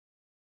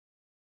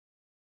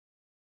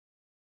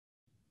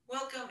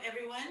Welcome,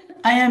 everyone.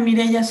 I am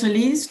Mireya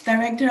Solis,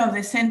 Director of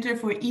the Center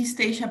for East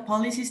Asia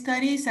Policy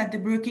Studies at the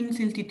Brookings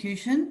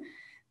Institution.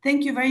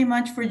 Thank you very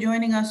much for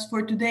joining us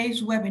for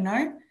today's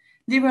webinar,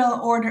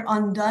 Liberal Order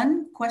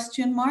Undone, ?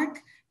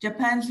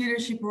 Japan's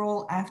Leadership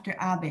Role After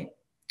Abe.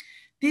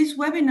 This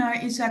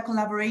webinar is a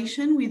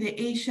collaboration with the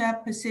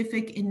Asia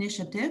Pacific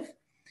Initiative,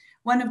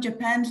 one of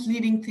Japan's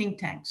leading think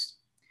tanks.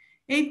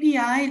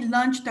 API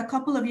launched a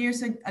couple of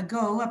years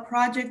ago a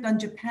project on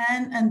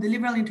Japan and the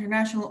liberal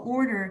international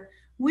order,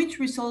 which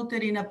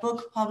resulted in a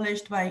book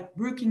published by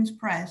Brookings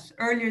Press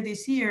earlier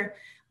this year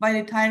by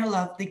the title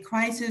of The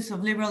Crisis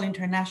of Liberal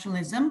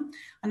Internationalism,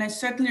 and I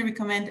certainly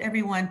recommend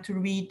everyone to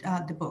read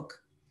the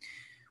book.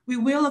 We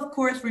will, of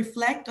course,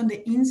 reflect on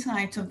the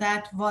insights of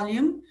that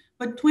volume,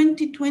 but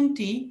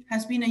 2020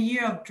 has been a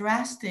year of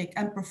drastic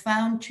and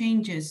profound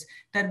changes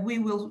that we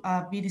will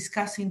be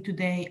discussing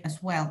today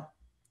as well.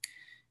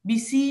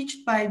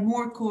 Besieged by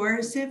more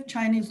coercive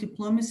Chinese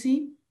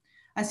diplomacy,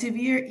 a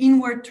severe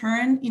inward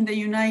turn in the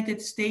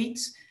United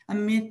States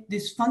amid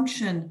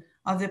dysfunction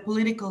of the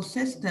political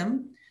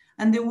system,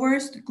 and the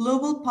worst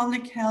global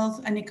public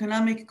health and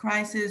economic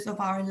crisis of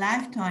our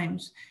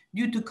lifetimes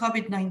due to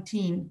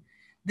COVID-19,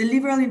 the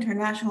liberal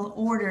international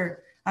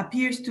order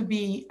appears to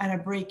be at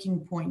a breaking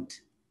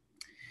point.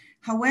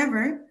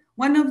 However,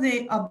 one of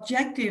the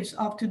objectives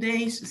of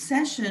today's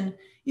session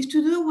is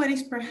to do what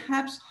is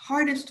perhaps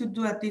hardest to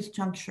do at this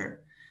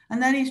juncture,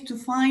 and that is to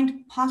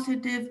find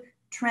positive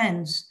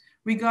trends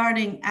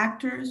regarding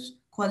actors,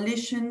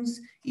 coalitions,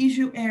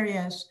 issue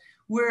areas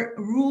where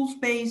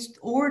rules-based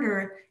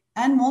order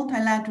and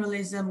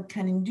multilateralism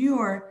can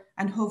endure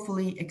and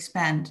hopefully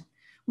expand,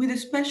 with a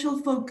special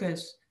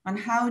focus on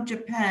how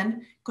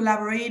Japan,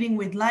 collaborating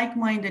with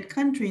like-minded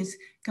countries,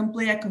 can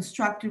play a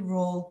constructive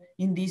role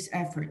in these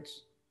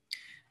efforts.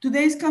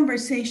 Today's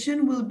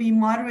conversation will be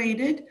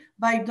moderated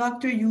by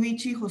Dr.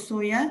 Yuichi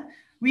Hosoya,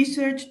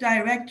 Research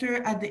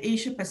Director at the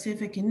Asia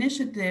Pacific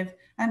Initiative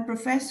and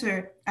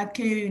Professor at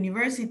Keio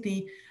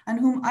University, and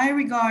whom I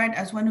regard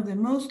as one of the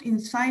most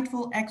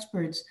insightful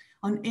experts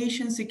on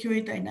Asian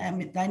security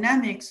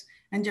dynamics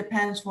and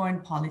Japan's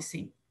foreign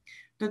policy.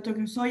 Dr.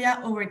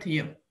 Hosoya, over to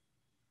you.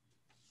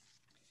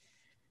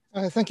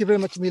 Thank you very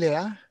much,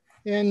 Mireya.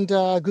 And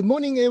good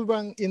morning,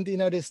 everyone in the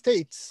United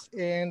States,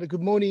 and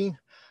good morning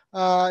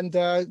and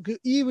good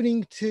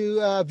evening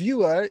to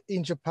viewer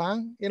in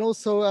Japan, and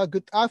also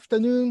good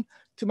afternoon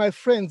to my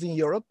friends in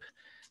Europe.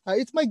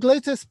 It's my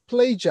greatest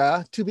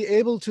pleasure to be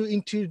able to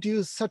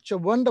introduce such a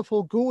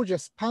wonderful,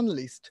 gorgeous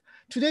panelist.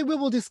 Today we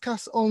will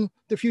discuss on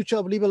the future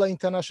of liberal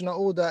international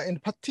order,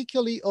 and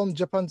particularly on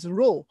Japan's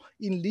role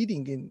in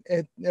leading in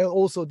and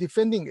also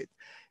defending it.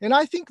 And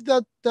I think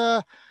that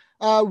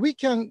we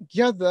can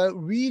gather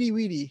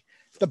really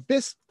the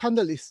best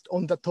panelists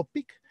on the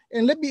topic.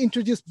 And let me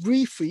introduce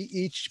briefly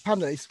each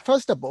panelist.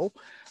 First of all,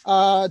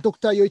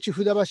 Dr. Yoichi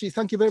Funabashi,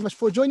 thank you very much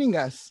for joining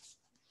us.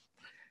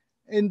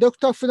 And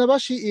Dr.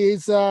 Funabashi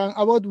is an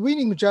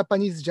award-winning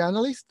Japanese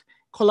journalist,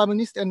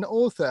 columnist, and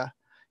author.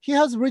 He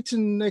has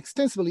written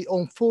extensively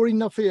on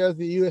foreign affairs,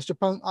 the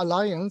US-Japan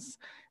alliance,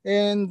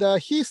 and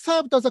he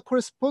served as a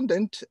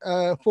correspondent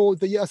for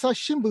the Asahi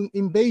Shimbun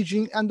in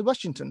Beijing and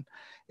Washington,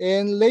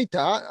 and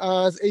later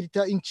as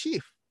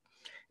editor-in-chief.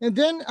 And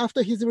then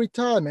after his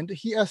retirement,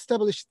 he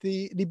established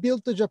the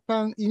Rebuild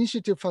Japan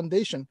Initiative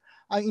Foundation,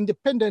 an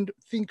independent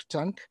think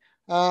tank,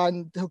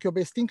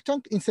 Tokyo-based think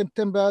tank in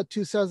September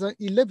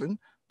 2011,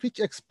 which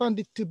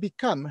expanded to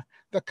become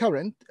the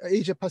current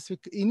Asia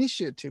Pacific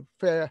Initiative,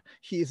 where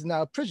he is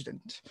now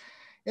president.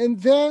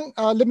 And then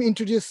let me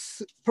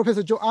introduce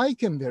Professor John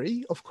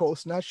Ikenberry. Of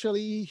course,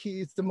 naturally, he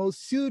is the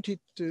most suited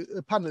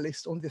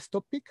panelist on this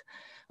topic.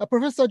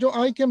 Professor John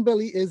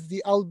Ikenberry is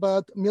the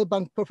Albert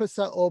Milbank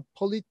Professor of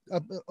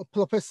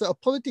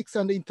Politics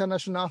and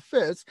International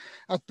Affairs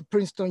at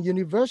Princeton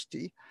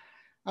University.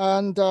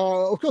 And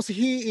of course,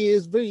 he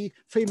is very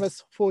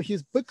famous for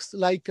his books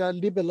like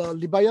Liberal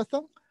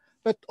Leviathan,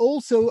 but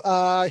also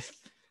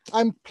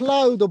I'm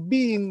proud of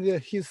being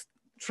his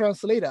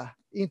translator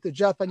into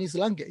Japanese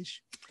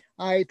language.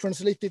 I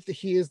translated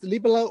his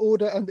Liberal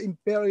Order and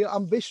Imperial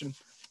Ambition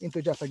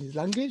into Japanese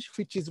language,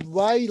 which is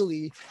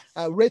widely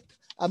read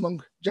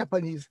among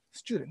Japanese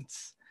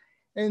students.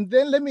 And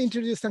then let me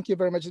introduce, thank you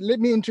very much.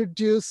 Let me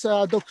introduce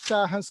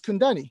Dr. Hans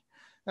Kundani.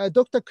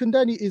 Dr.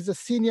 Kundani is a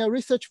senior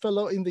research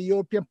fellow in the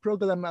European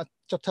program at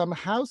Chatham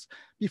House.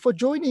 Before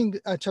joining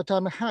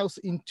Chatham House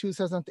in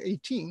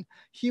 2018,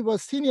 he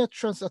was senior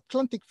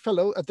transatlantic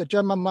fellow at the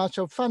German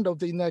Marshall Fund of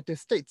the United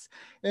States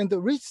and the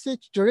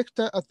research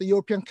director at the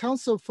European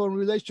Council for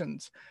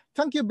Relations.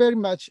 Thank you very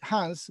much,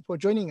 Hans, for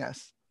joining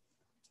us.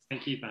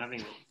 Thank you for having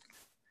me.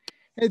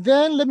 And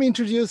then let me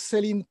introduce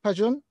Céline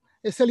Pajon.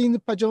 Céline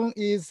Pajon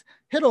is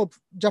head of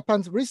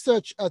Japan's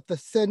research at the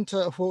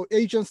Center for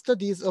Asian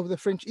Studies of the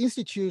French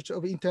Institute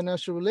of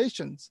International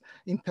Relations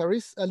in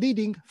Paris, a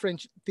leading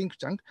French think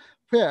tank,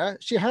 where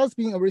she has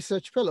been a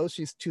research fellow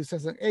since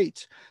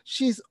 2008.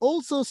 She's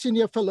also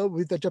senior fellow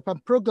with the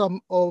Japan program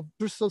of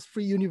Brussels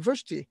Free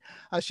University.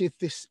 She's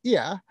this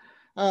year.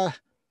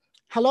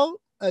 Hello,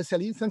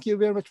 Celine, thank you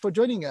very much for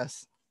joining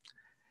us.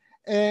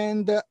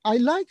 And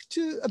I'd like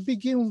to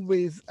begin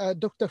with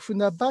Dr.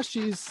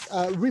 Funabashi's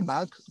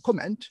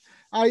comment.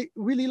 I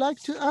really like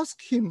to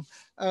ask him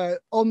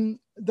on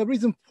the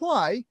reason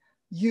why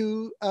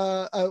you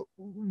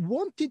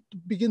wanted to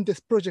begin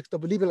this project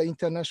of liberal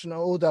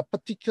international order,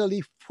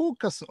 particularly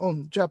focus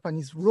on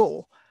Japanese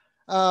law.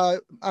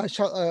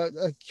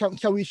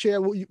 Can we share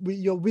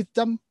your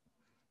wisdom?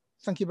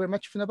 Thank you very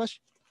much, Funabashi.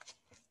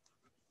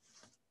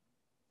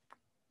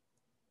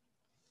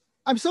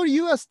 I'm sorry,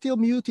 you are still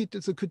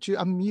muted, so could you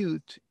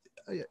unmute?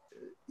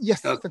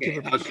 Yes, okay, thank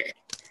you very much. Okay.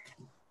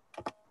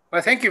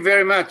 Well, thank you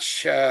very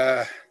much,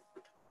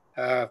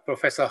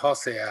 Professor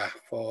Hosea,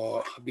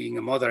 for being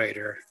a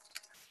moderator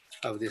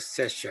of this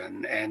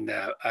session. And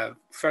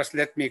first,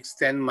 let me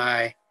express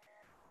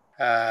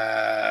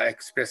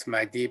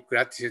my deep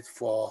gratitude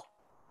for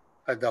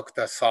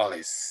Dr.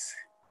 Solis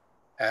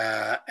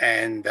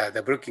and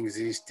the Brookings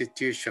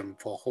Institution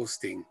for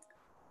hosting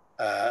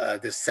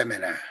this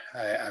seminar.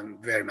 I'm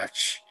very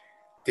much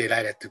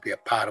delighted to be a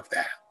part of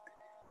that.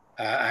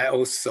 I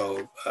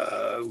also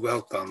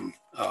welcome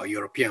our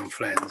European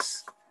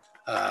friends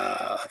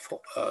for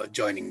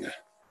joining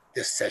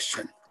this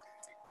session.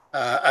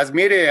 As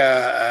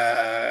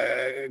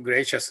Mireya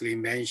graciously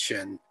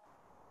mentioned,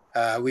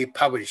 we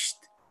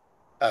published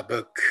a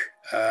book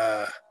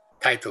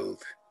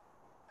titled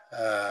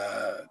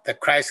The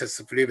Crisis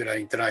of Liberal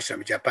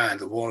International Japan,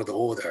 the World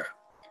Order,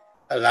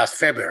 last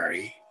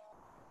February,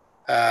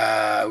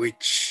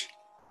 which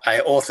I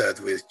authored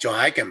with John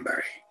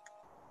Eikenberry.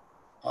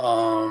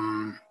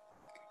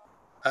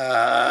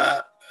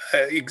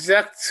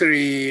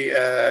 Exactly,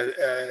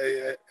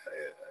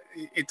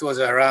 it was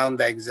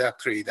around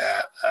exactly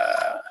the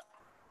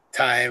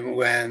time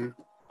when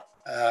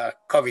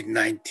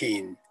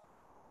COVID-19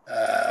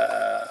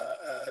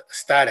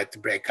 started to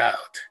break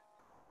out.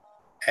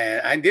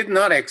 And I did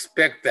not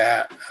expect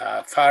that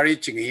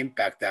far-reaching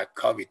impact that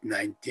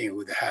COVID-19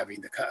 would have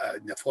in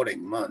the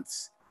following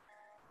months.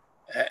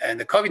 And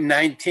the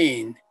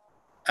COVID-19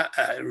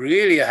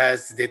 really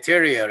has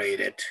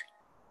deteriorated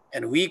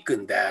and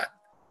weakened that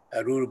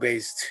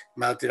rule-based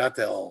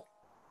multilateral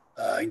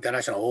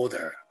international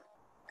order.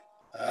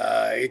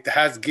 It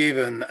has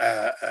given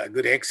a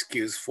good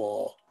excuse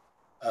for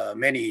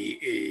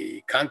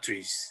many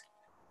countries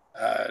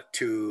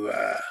to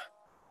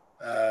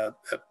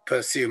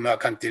pursue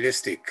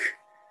mercantilistic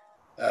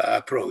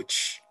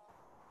approach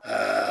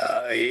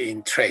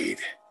in trade.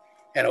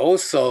 And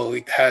also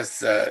it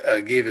has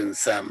given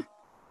some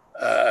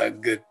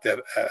good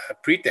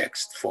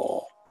pretext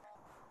for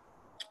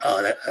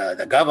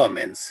the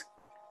governments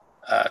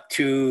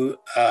to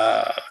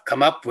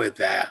come up with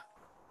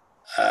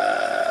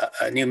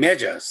new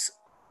measures,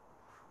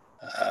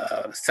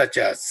 such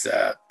as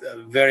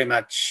very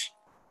much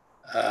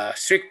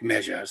strict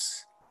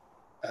measures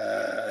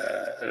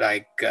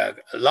like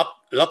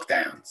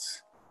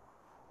lockdowns,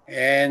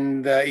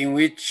 and in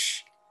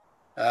which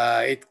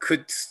it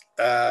could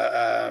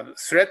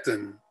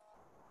threaten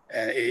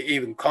and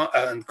even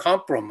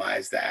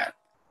compromise that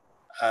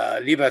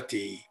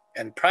liberty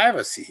and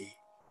privacy.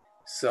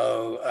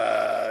 So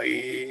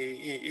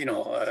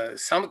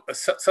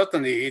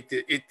certainly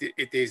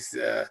it is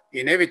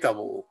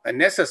inevitable and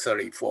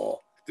necessary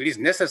for, at least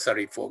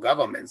necessary for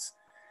governments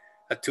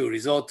to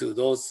resort to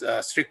those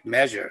strict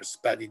measures,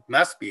 but it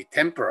must be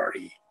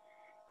temporary,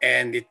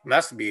 and it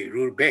must be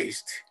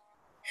rule-based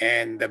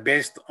and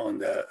based on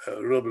the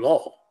rule of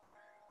law.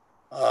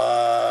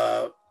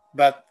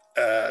 But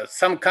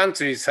some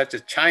countries, such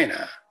as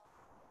China,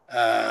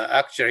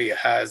 actually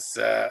has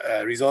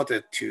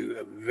resorted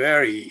to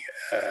very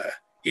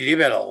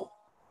illiberal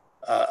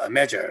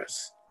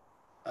measures.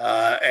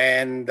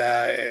 And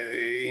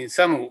in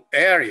some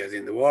areas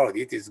in the world,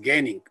 it is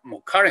gaining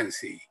more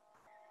currency.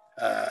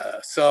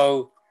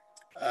 So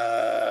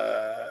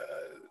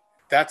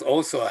that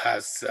also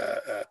has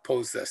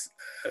posed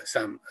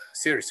some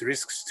serious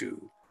risks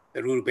to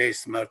the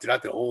rule-based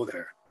multilateral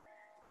order.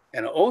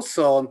 And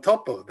also on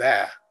top of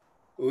that,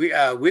 we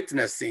are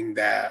witnessing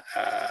that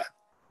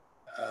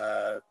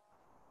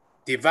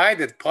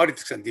divided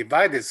politics and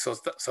divided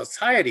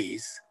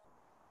societies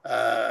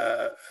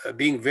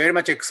being very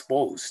much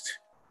exposed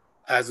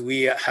as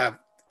we have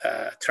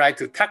tried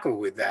to tackle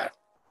with that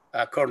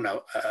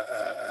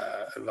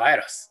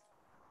coronavirus.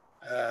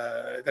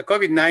 The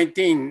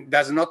COVID-19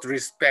 does not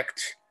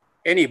respect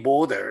any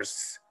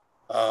borders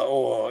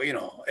or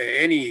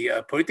any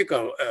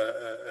political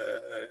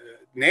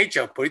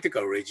nature of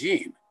political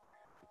regime.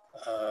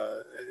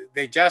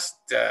 They just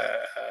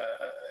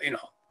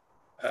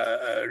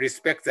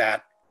respect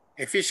that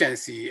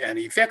efficiency and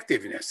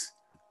effectiveness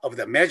of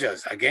the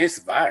measures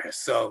against virus.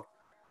 So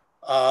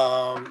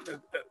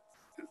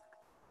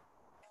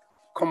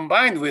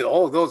combined with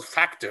all those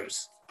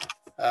factors,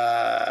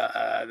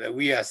 that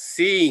we are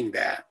seeing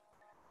that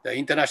the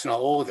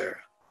international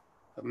order,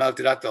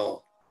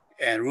 multilateral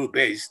and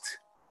rule-based,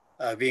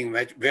 being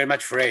very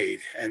much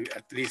frayed and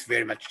at least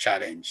very much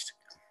challenged.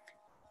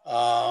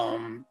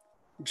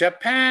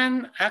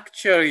 Japan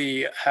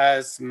actually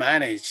has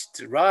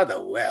managed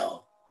rather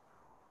well,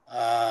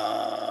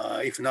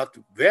 if not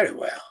very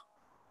well.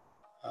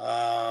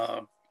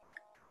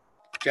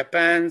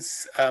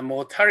 Japan's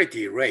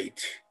mortality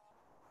rate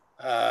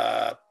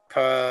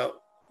per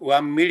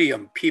 1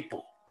 million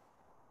people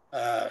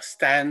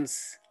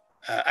stands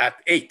at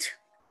 8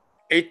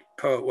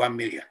 per 1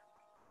 million.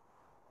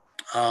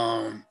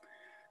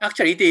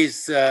 Actually, it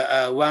is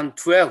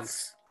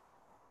 1/12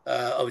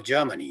 of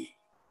Germany,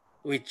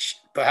 which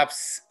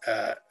perhaps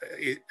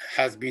it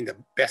has been the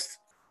best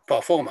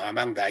performer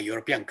among the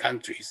European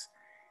countries,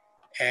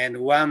 and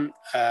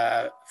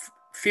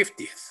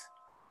 1/50th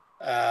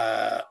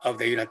of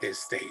the United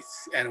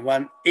States, and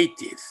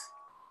 1/80th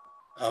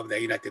of the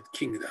United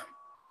Kingdom.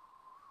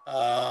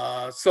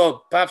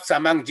 So perhaps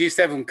among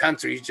G7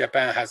 countries,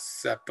 Japan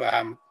has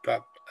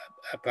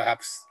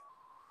perhaps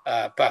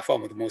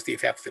performed most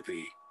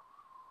effectively.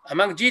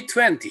 Among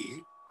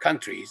G20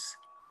 countries,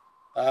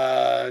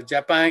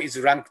 Japan is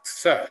ranked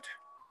third,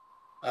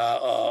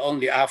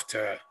 only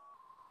after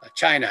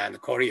China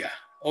and Korea.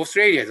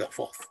 Australia is a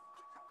fourth.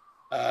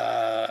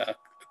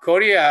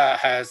 Korea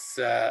has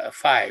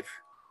 5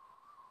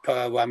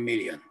 per 1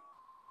 million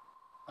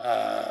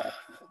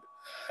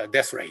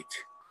death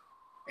rate.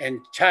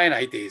 And China,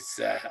 it is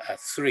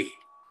 3.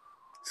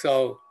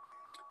 So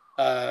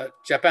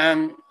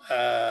Japan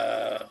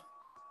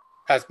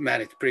has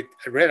managed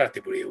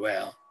relatively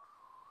well,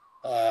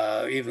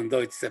 even though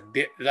it's a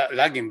bit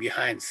lagging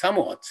behind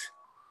somewhat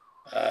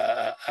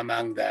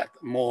among that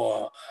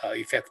more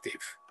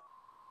effective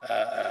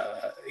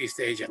East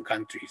Asian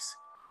countries.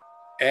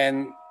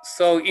 And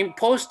so in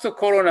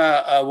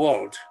post-corona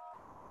world,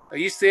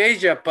 East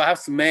Asia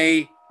perhaps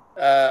may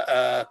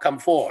come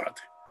forward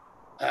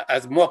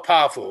as more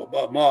powerful,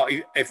 but more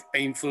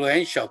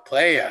influential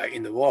player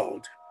in the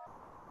world.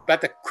 But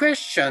the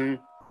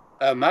question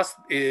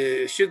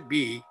should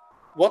be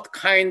what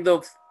kind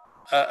of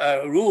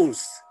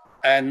rules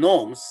and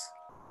norms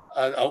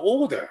or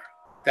order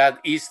that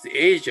East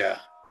Asia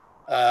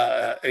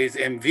is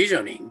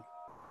envisioning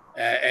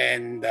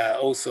and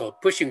also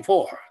pushing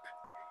forward.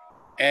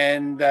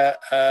 And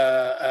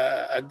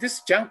at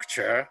this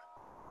juncture,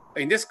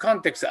 in this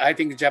context, I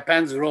think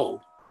Japan's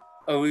role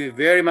will be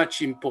very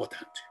much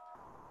important.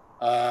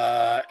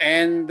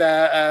 And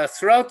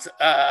throughout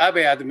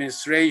Abe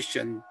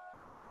administration,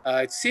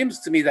 it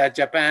seems to me that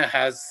Japan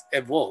has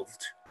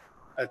evolved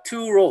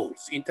 2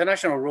 roles,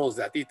 international roles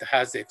that it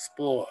has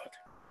explored.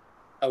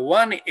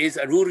 One is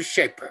a rule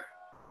shaper,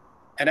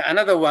 and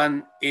another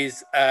one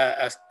is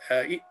a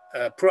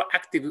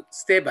proactive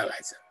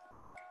stabilizer.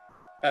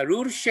 A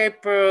rule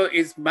shaper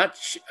is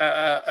much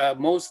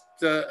most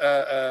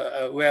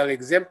well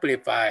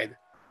exemplified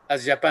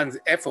as Japan's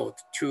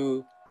effort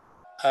to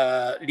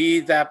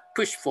lead the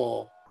push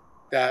for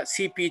the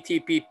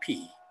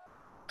CPTPP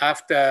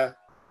after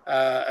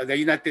the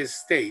United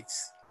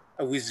States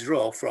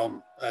withdraw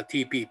from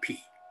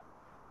TPP.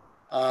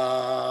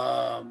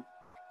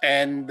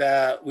 And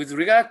with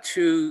regard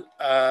to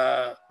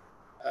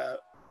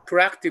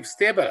proactive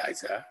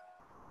stabilizer,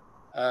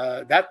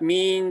 that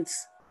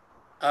means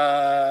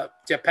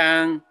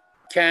Japan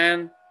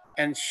can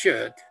and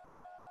should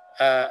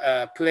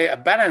play a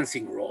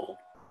balancing role,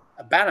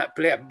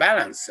 play a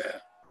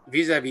balancer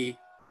vis-a-vis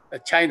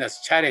China's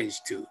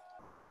challenge to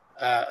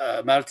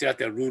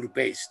multilateral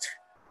rule-based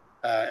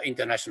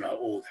international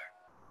order.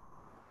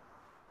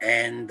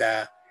 And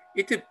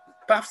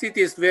perhaps it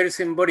is very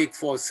symbolic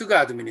for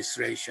Suga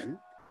administration,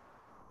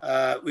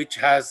 which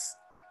has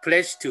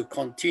pledged to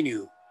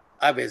continue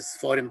Abe's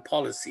foreign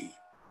policy,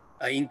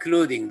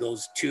 including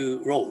those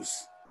 2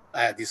 roles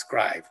I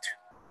described,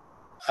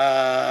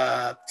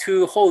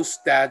 to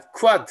host that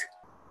Quad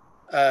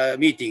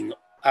meeting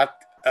at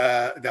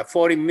the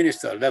foreign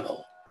minister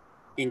level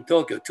in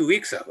Tokyo 2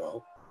 weeks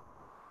ago.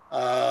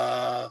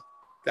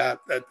 That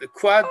the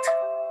Quad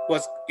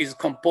is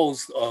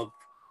composed of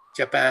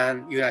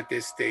Japan,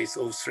 United States,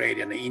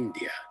 Australia, and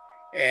India.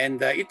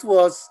 And it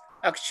was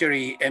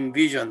actually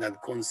envisioned and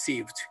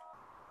conceived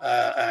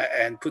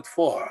and put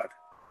forward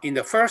in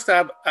the first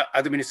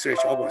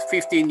administration almost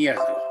 15 years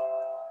ago.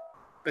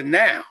 But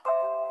now,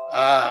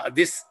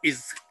 this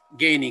is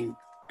gaining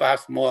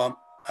perhaps more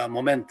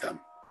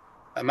momentum,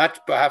 much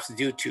perhaps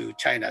due to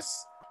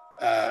China's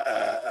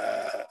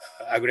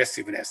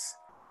aggressiveness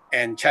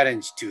and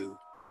challenge to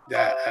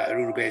the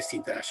rule-based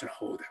international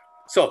order.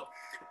 So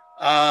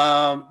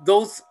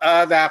those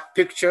are the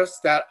pictures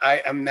that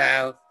I am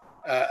now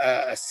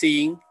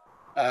seeing,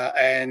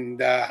 and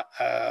that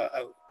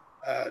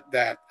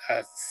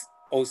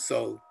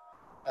also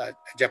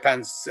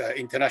Japan's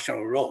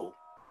international role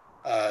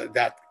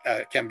that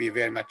can be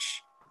very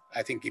much,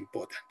 I think,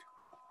 important.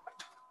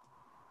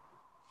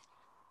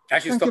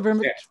 Thank you very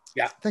much.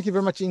 Yeah. Thank you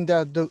very much,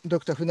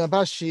 Dr.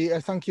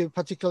 Funabashi. Thank you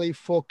particularly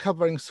for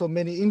covering so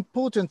many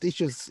important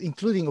issues,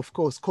 including, of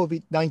course,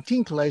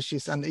 COVID-19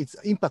 crisis and its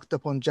impact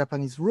upon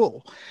Japanese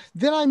role.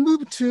 Then I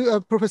move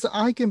to Professor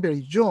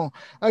Eikenberry John.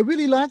 I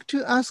really like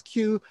to ask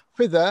you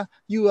whether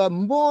you are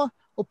more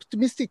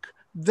optimistic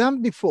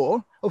than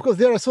before of course,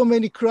 there are so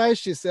many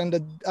crises and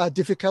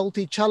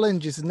difficulty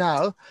challenges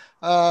now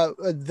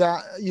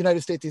that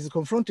United States is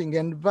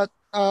confronting. But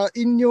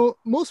in your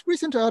most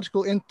recent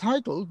article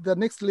entitled "The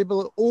Next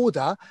Level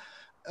Order,"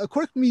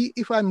 correct me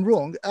if I'm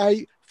wrong,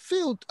 I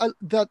felt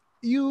that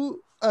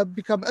you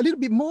become a little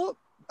bit more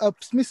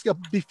pessimistic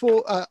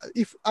before,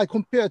 if I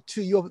compare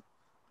to your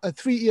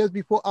 3 years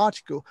before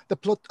article, "The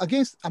Plot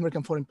Against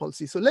American Foreign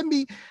Policy." So let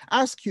me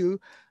ask you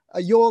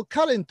your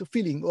current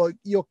feeling or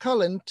your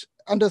current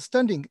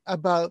understanding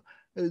about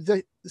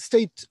the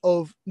state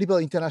of liberal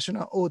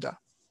international order.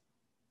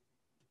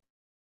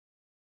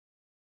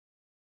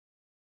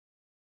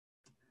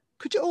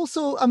 Could you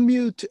also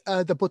unmute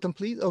the button,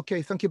 please?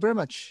 Okay, thank you very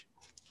much.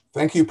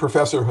 Thank you,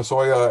 Professor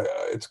Hosoya.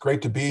 It's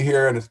great to be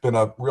here, and it's been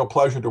a real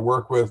pleasure to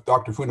work with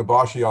Dr.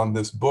 Funabashi on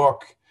this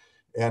book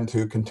and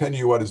to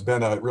continue what has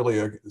been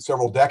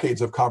several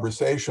decades of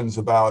conversations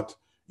about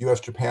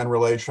U.S.-Japan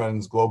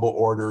relations, global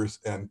orders,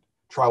 and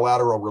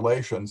trilateral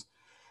relations.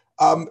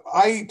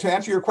 To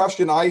answer your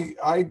question,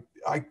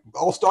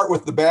 I'll start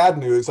with the bad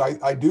news.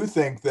 I do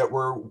think that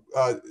we're,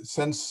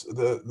 since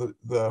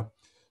the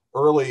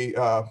early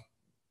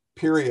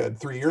period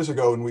 3 years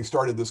ago when we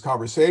started this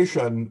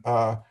conversation,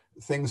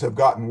 things have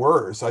gotten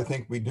worse. I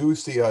think we do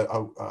see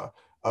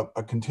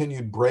a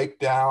continued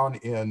breakdown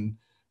in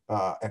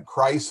and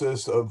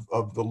crisis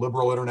of the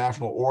liberal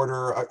international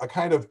order, a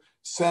kind of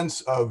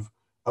sense of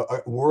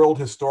a world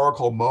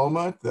historical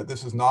moment, that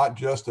this is not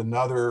just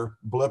another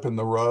blip in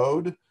the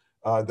road,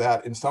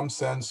 that in some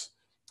sense,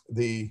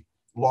 the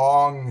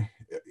long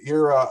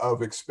era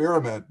of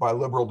experiment by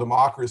liberal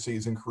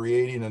democracies in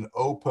creating an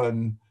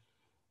open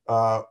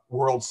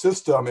world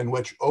system in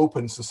which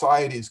open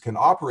societies can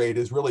operate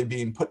is really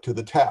being put to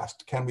the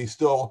test. Can we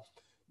still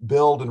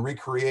build and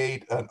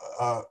recreate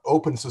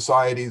open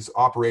societies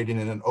operating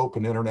in an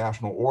open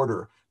international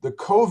order? The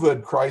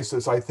COVID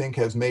crisis, I think,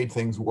 has made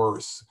things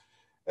worse.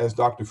 As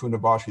Dr.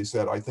 Funabashi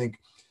said, I think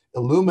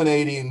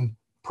illuminating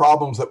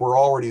problems that were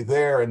already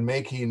there and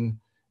making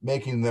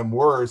them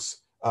worse,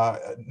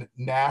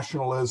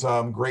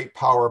 nationalism, great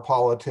power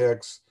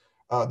politics,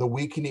 the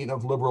weakening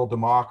of liberal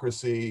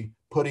democracy,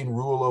 putting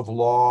rule of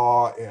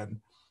law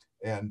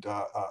and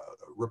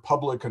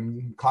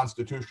Republican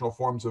constitutional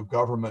forms of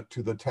government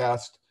to the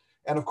test.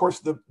 And of course,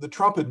 the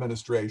Trump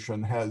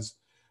administration has,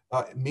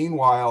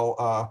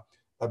 meanwhile,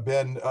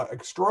 been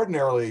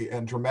extraordinarily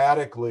and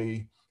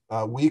dramatically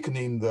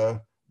weakening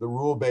the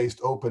rule-based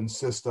open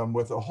system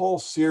with a whole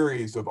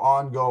series of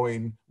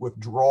ongoing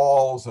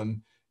withdrawals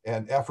and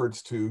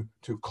efforts to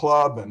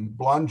club and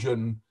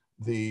bludgeon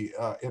the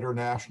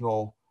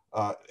international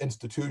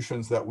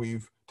institutions that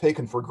we've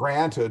taken for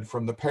granted,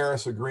 from the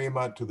Paris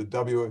Agreement to the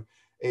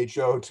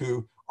WHO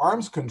to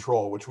arms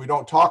control, which we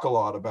don't talk a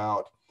lot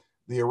about,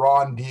 the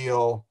Iran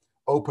deal,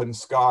 open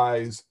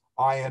skies,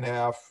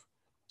 INF,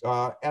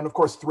 and of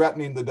course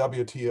threatening the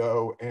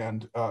WTO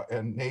and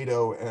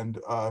NATO and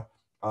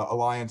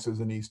alliances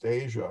in East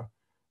Asia.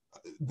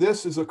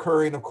 This is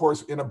occurring, of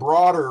course, in a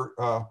broader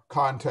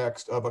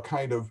context of a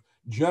kind of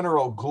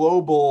general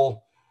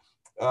global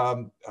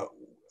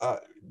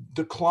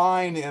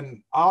decline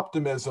in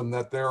optimism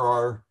that there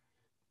are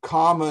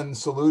common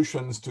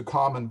solutions to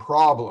common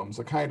problems,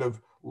 a kind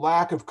of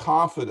lack of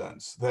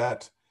confidence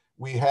that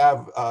we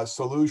have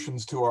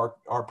solutions to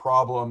our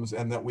problems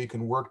and that we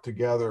can work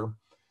together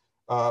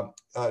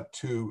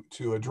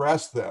to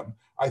address them.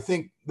 I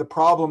think the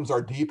problems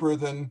are deeper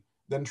than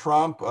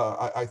Trump.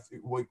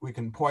 We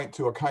can point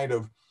to a kind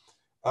of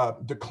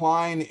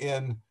decline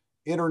in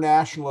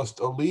internationalist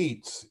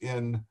elites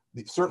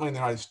certainly in the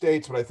United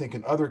States, but I think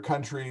in other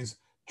countries,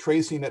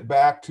 tracing it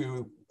back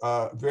to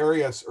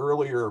various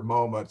earlier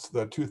moments,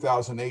 the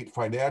 2008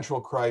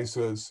 financial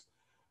crisis,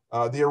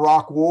 the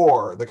Iraq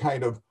War, the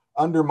kind of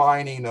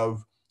undermining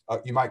of,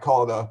 you might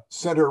call it a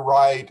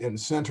center-right and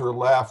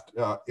center-left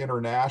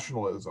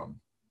internationalism.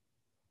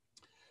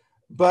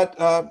 But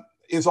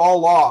is all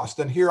lost.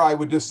 And here I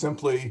would just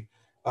simply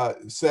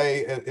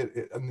say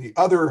in the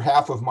other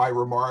half of my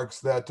remarks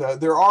that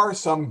there are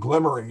some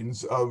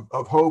glimmerings of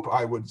hope,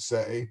 I would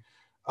say.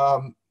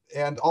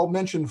 And I'll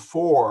mention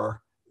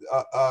four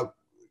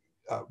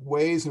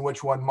ways in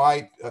which one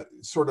might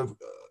sort of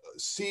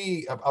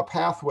see a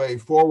pathway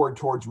forward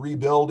towards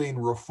rebuilding,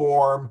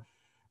 reform,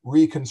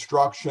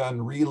 reconstruction,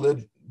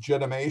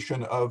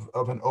 relegitimation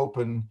of an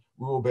open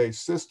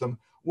rule-based system.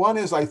 One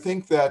is, I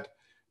think that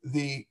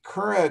the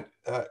current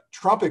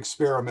Trump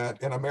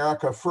experiment in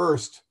America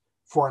First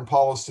foreign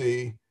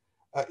policy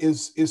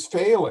is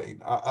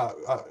failing.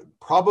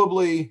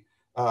 Probably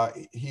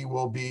he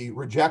will be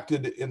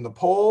rejected in the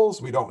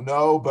polls. We don't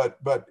know, but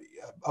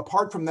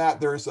apart from that,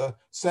 there's a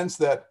sense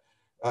that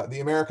the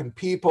American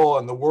people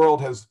and the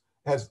world has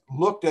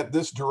looked at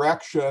this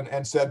direction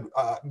and said,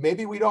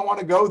 maybe we don't want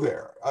to go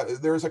there.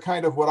 There's a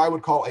kind of what I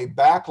would call a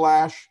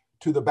backlash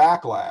to the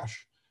backlash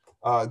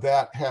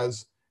that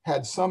has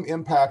had some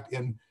impact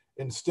in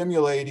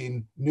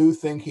stimulating new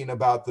thinking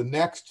about the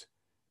next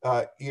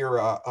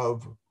era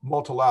of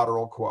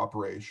multilateral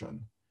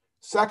cooperation.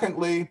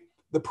 Secondly,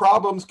 the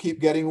problems keep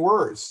getting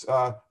worse.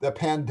 The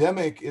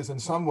pandemic is in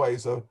some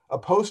ways a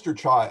poster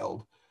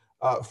child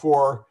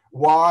for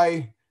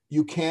why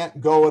you can't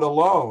go it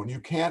alone. You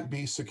can't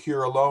be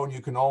secure alone.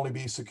 You can only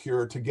be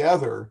secure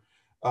together.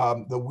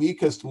 The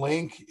weakest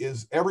link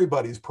is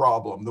everybody's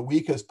problem. The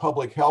weakest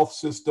public health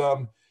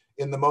system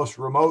in the most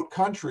remote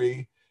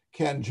country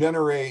can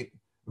generate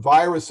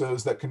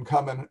viruses that can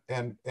come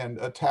and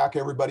attack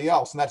everybody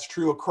else. And that's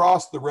true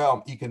across the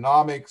realm,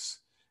 economics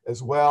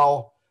as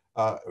well.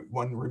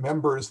 One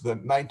remembers the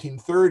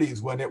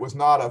 1930s when it was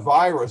not a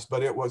virus,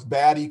 but it was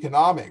bad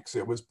economics.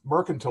 It was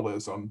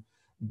mercantilism,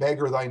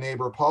 beggar thy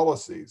neighbor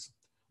policies.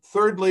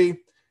 Thirdly,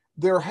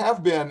 there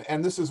have been,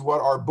 and this is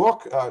what our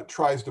book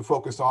tries to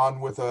focus on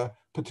with a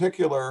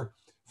particular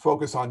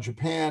focus on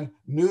Japan,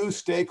 new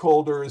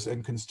stakeholders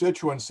and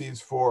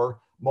constituencies for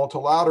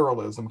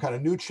multilateralism, kind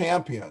of new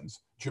champions,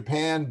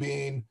 Japan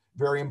being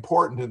very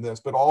important in this,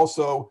 but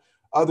also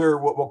other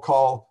what we'll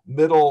call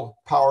middle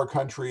power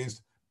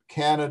countries,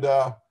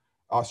 Canada,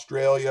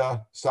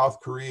 Australia, South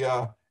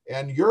Korea,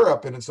 and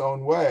Europe in its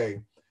own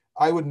way.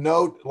 I would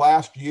note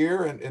last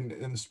year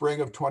in the spring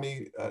of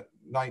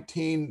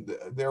 2019,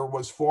 there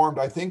was formed,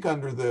 I think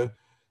under the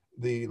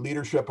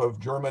leadership of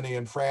Germany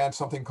and France,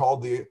 something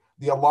called the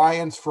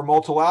Alliance for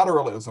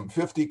Multilateralism.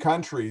 50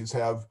 countries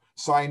have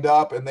signed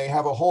up and they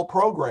have a whole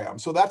program.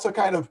 So that's a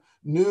kind of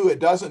new,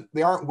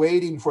 they aren't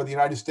waiting for the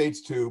United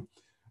States to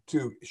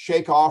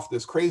shake off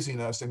this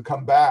craziness and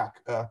come back.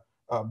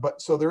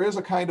 But so there is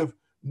a kind of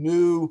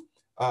new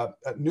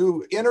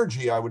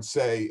energy, I would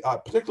say,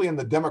 particularly in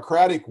the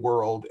democratic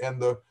world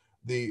and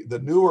the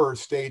newer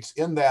states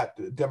in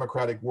that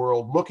democratic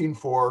world looking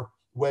for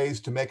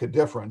ways to make a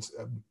difference,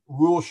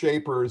 rule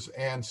shapers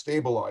and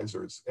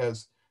stabilizers,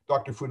 as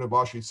Dr.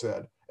 Funabashi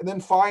said. And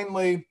then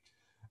finally,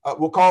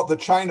 we'll call it the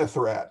China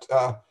threat.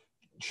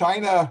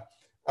 China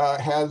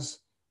has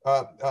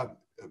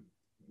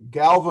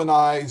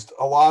galvanized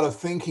a lot of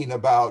thinking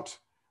about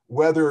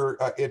whether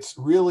it's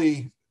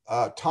really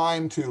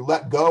time to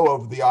let go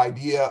of the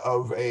idea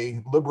of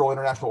a liberal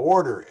international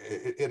order.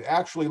 It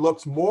actually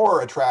looks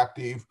more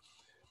attractive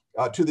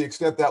to the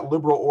extent that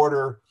liberal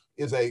order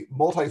is a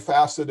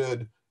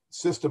multifaceted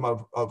system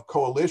of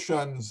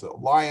coalitions,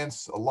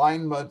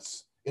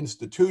 alignments,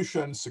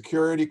 institutions,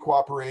 security,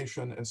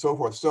 cooperation, and so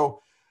forth.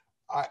 So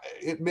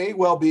it may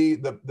well be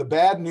the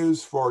bad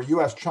news for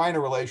US-China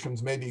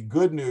relations may be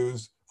good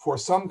news for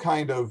some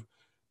kind of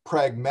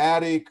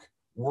pragmatic,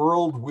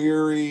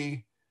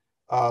 world-weary,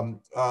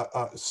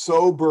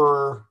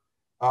 sober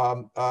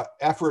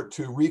effort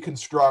to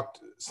reconstruct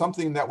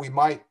something that we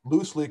might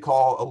loosely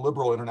call a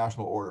liberal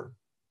international order.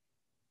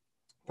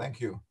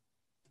 Thank you.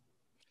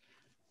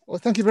 Well,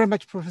 thank you very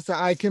much, Professor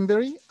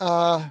Eikenberry.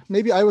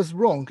 Maybe I was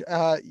wrong.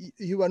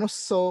 You are not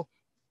so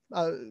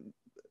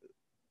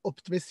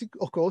optimistic,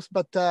 of course,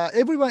 but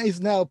everyone is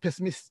now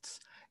pessimists.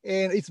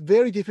 And it's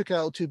very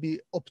difficult to be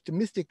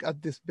optimistic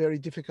at this very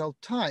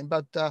difficult time.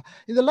 But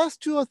in the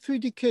last 2 or 3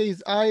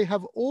 decades, I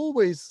have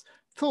always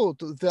thought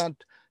that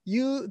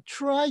you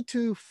try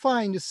to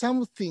find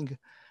something,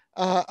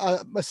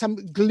 some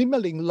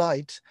glimmering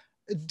light,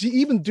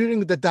 even during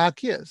the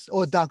dark years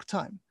or dark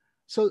time.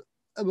 So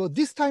well,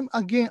 this time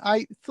again,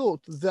 I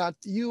thought that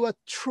you are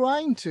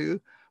trying to,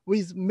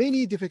 with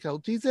many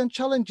difficulties and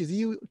challenges,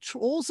 you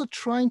also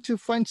trying to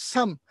find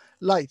some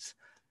lights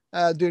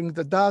during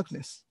the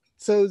darkness.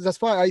 So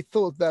that's why I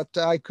thought that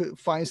I could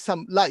find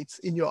some lights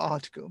in your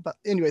article. But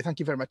anyway, thank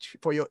you very much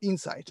for your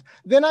insight.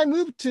 Then I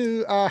moved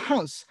to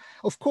Hans.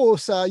 Of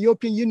course,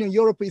 European Union,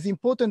 Europe is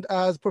important,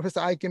 as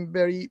Professor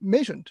Eikenberry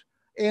mentioned.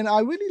 And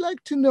I really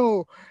like to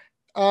know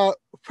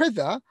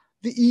whether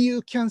the EU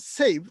can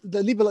save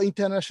the liberal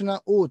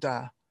international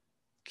order.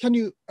 Can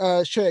you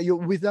share your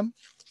wisdom?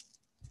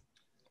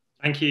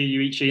 Thank you,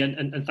 Yuichi,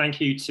 and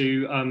thank you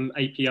to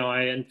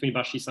API and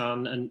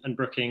Funabashi-san and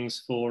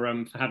Brookings for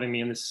having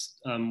me in this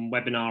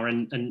webinar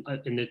and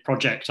in the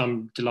project.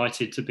 I'm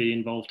delighted to be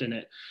involved in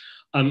it.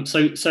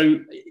 So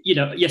you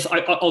know, yes,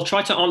 I'll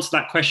try to answer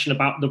that question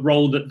about the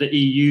role that the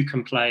EU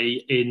can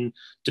play in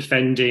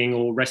defending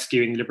or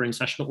rescuing the liberal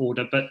international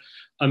order. But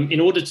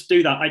in order to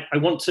do that, I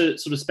want to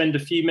sort of spend a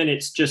few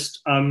minutes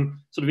just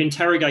sort of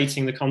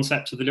interrogating the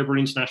concept of the liberal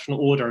international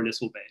order a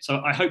little bit.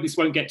 So I hope this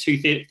won't get too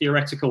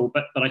theoretical,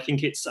 but I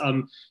think it's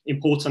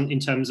important in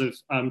terms of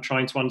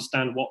trying to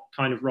understand what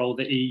kind of role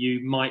the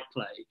EU might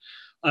play.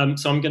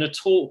 So I'm going to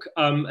talk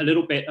a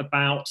little bit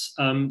about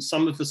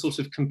some of the sort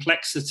of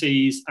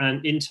complexities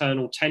and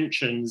internal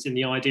tensions in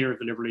the idea of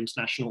the liberal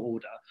international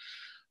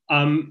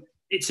order.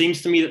 It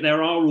seems to me that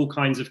there are all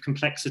kinds of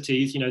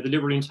complexities. You know, the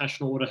liberal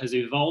international order has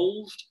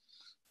evolved.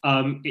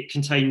 It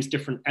contains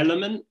different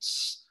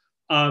elements,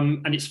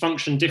 and it's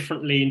functioned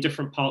differently in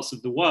different parts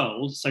of the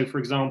world. So, for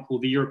example,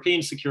 the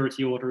European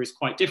security order is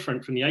quite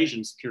different from the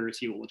Asian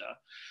security order.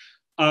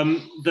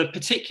 The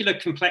particular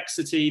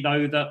complexity,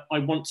 though, that I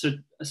want to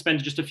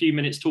spend just a few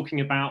minutes talking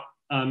about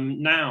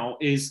now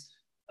is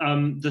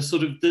the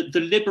sort of the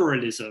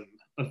liberalism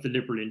of the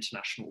liberal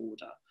international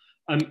order.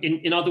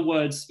 In other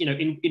words, you know,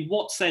 in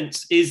what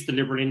sense is the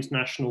liberal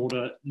international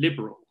order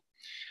liberal?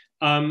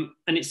 And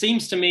it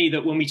seems to me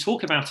that when we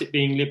talk about it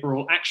being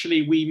liberal,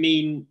 actually we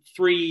mean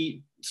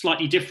three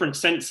slightly different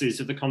senses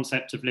of the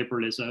concept of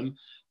liberalism.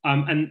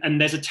 And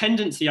there's a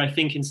tendency, I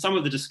think, in some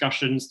of the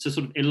discussions to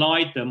sort of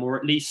elide them, or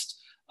at least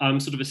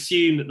sort of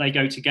assume that they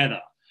go together.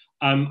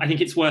 I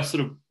think it's worth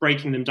sort of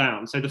breaking them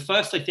down. So the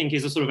first, I think,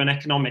 is a sort of an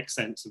economic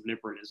sense of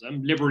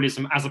liberalism,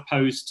 liberalism as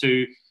opposed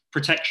to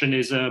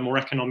protectionism or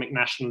economic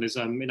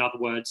nationalism, in other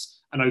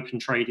words, an open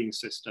trading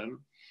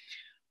system.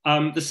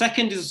 The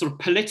second is a sort of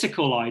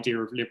political idea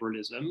of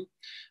liberalism,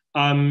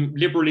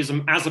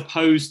 liberalism as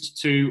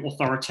opposed to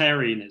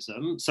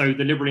authoritarianism. So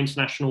the liberal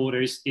international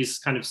order is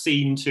kind of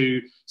seen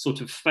to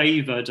sort of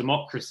favor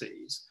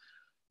democracies.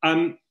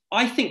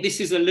 I think this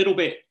is a little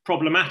bit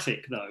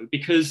problematic, though,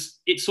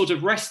 because it sort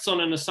of rests on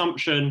an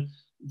assumption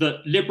that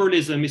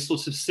liberalism is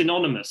sort of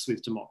synonymous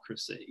with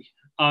democracy.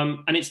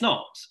 And it's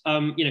not.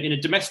 You know, in a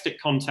domestic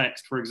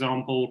context, for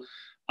example,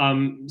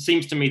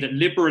 seems to me that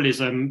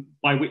liberalism,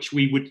 by which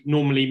we would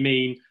normally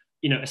mean,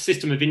 you know, a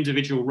system of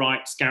individual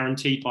rights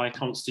guaranteed by a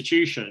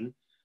constitution,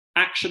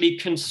 actually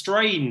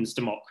constrains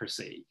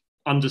democracy,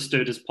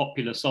 understood as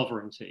popular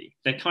sovereignty.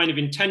 They're kind of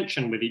in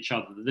tension with each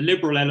other, the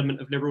liberal element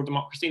of liberal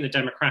democracy and the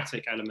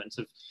democratic element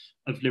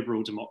of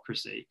liberal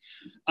democracy.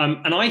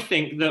 And I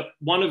think that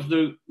one of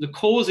the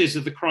causes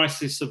of the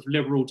crisis of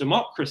liberal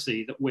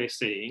democracy that we're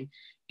seeing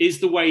is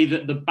the way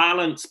that the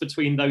balance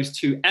between those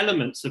two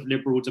elements of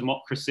liberal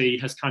democracy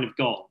has kind of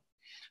gone.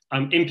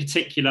 In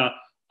particular,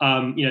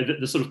 you know,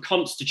 the sort of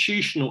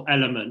constitutional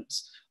element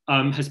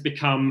has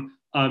become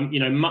you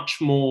know, much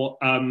more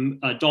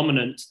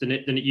dominant than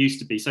it used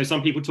to be. So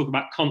some people talk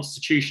about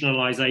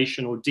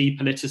constitutionalization or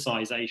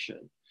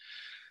depoliticization.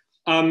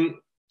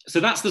 So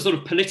that's the sort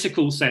of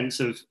political sense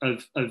of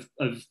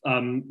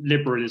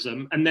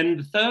liberalism. And then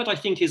the third, I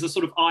think, is a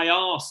sort of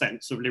IR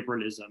sense of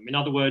liberalism. In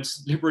other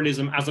words,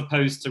 liberalism as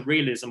opposed to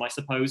realism, I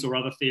suppose, or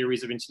other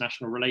theories of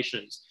international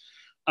relations.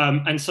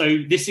 And so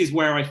this is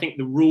where I think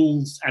the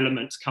rules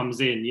element comes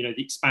in, you know,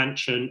 the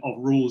expansion of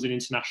rules in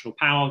international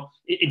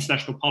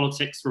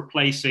politics,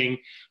 replacing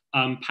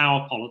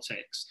power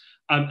politics.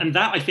 And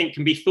that, I think,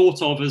 can be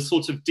thought of as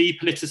sort of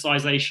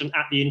depoliticization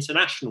at the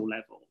international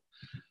level.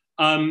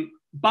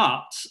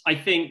 But I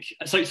think,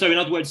 so in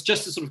other words,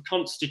 just as sort of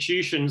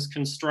constitutions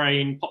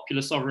constrain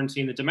popular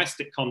sovereignty in the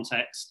domestic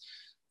context,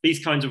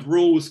 these kinds of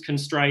rules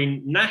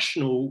constrain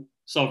national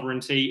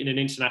sovereignty in an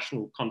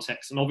international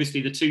context. And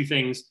obviously the two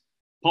things,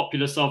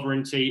 popular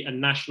sovereignty and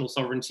national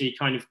sovereignty,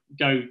 kind of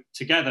go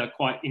together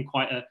in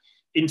quite an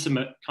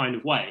intimate kind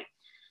of way.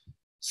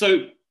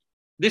 So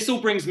this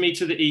all brings me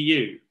to the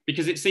EU,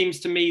 because it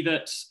seems to me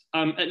that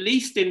at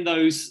least in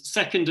those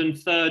second and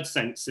third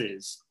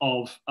senses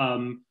of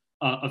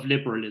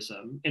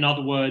liberalism, in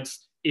other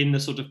words, in the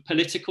sort of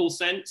political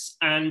sense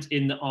and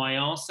in the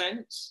IR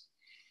sense,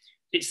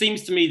 it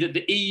seems to me that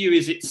the EU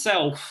is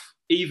itself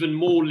even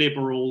more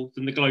liberal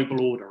than the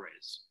global order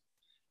is.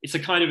 It's a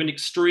kind of an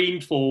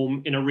extreme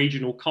form in a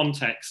regional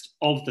context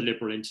of the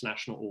liberal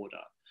international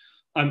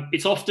order.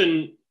 It's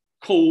often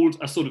called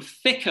a sort of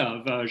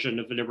thicker version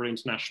of the liberal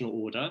international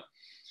order,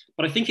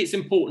 but I think it's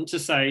important to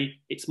say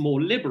it's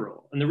more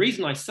liberal. And the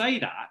reason I say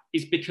that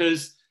is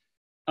because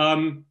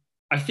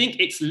I think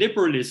its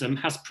liberalism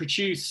has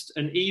produced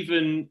an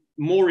even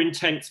more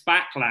intense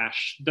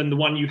backlash than the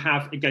one you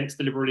have against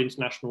the liberal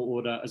international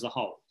order as a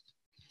whole.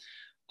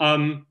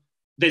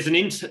 There's an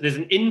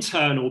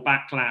internal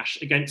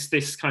backlash against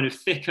this kind of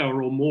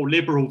thicker or more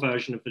liberal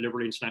version of the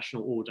liberal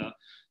international order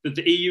that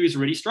the EU is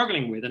really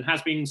struggling with and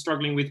has been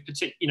struggling with,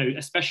 you know,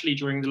 especially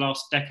during the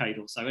last decade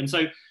or so. And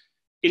so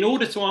in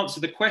order to answer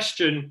the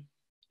question,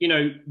 you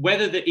know,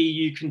 whether the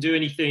EU can do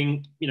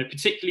anything, you know,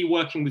 particularly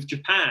working with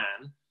Japan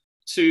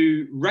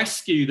to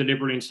rescue the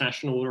liberal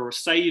international order or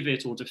save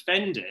it or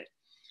defend it,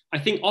 I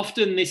think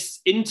often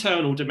this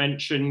internal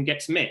dimension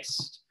gets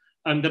missed.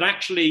 That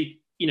actually,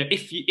 you know,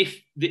 if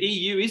the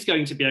EU is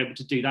going to be able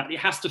to do that, it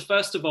has to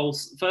first of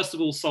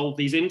all solve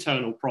these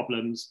internal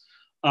problems.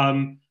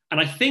 And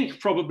I think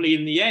probably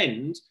in the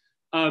end,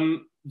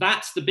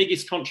 that's the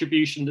biggest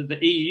contribution that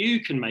the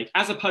EU can make,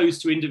 as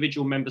opposed to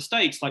individual member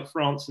states like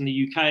France and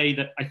the UK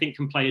that I think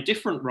can play a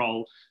different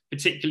role,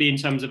 particularly in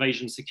terms of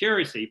Asian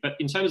security. But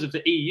in terms of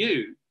the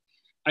EU,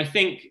 I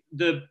think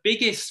the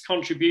biggest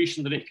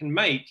contribution that it can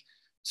make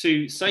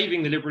to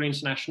saving the liberal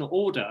international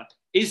order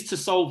is to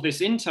solve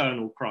this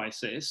internal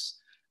crisis.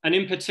 And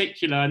in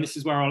particular, and this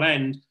is where I'll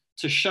end,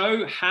 to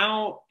show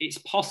how it's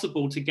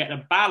possible to get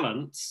a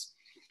balance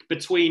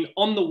between,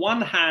 on the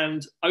one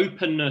hand,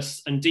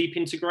 openness and deep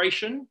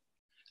integration,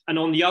 and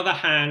on the other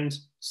hand,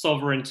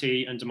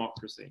 sovereignty and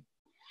democracy.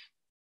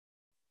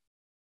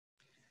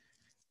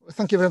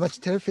 Thank you very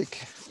much,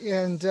 terrific.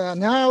 And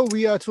now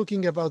we are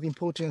talking about the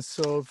importance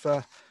of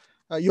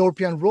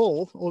European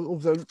role or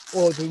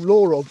the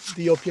role of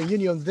the European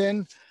Union.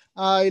 Then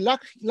I'd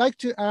like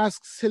to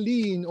ask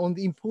Celine on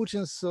the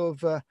importance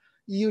of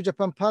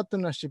EU-Japan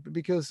partnership,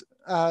 because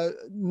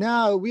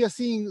now we are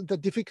seeing the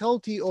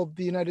difficulty of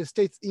the United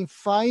States in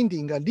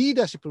finding a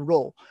leadership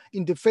role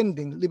in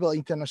defending liberal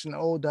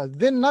international order.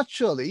 Then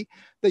naturally,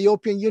 the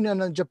European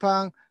Union and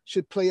Japan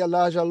should play a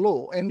larger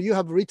role. And you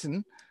have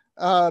written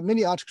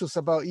many articles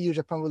about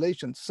EU-Japan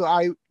relations. So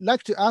I'd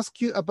like to ask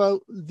you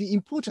about the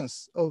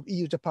importance of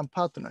EU-Japan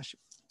partnership,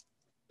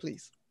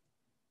 please.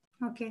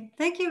 Okay,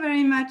 thank you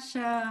very much,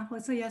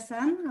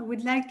 Hosoya-san. I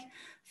would like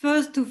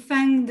first to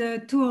thank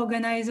the two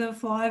organizers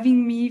for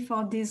having me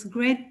for this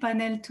great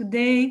panel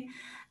today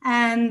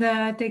and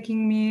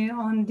taking me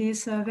on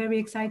this very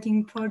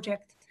exciting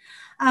project.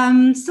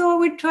 So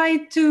we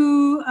try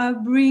to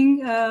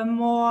bring a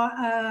more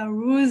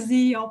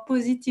rosy or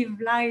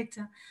positive light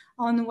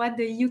on what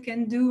the EU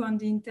can do on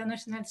the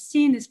international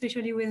scene,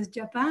 especially with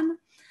Japan.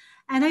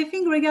 And I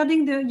think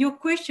regarding your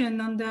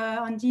question on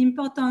the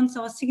importance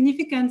or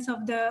significance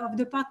of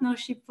the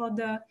partnership for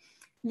the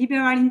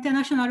liberal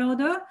international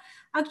order,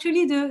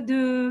 actually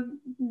the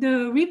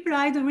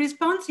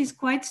response is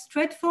quite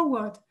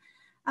straightforward,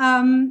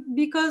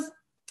 because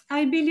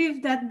I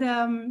believe that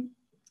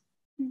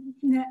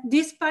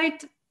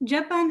despite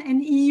Japan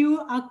and EU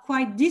are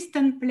quite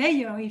distant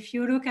players, if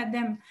you look at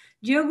them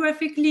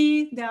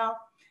geographically, they are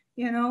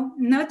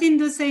not in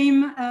the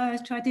same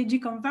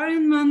strategic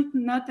environment,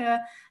 not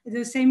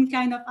the same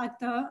kind of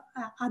actor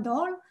at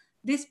all.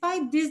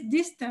 Despite this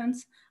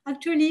distance,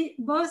 actually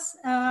both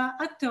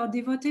actors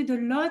devoted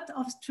a lot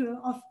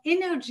of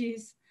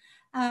energies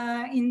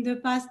in the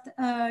past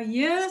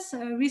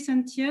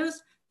recent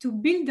years, to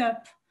build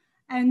up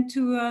and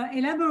to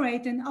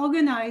elaborate and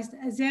organize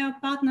their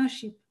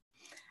partnership.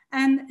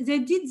 And they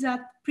did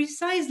that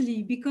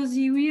precisely because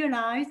they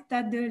realized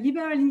that the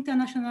liberal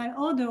international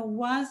order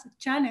was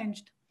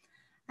challenged.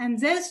 And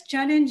those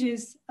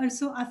challenges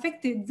also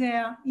affected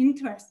their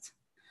interests.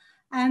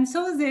 And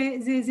so they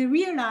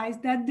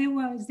realized that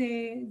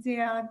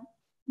there are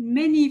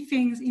many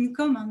things in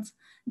common.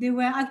 They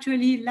were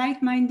actually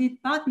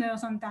like-minded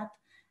partners on that.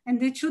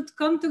 And they should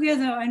come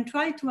together and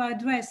try to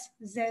address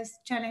these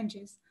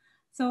challenges.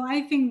 So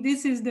I think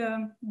this is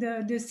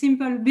the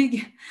simple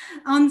big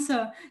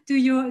answer to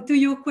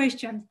your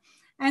question.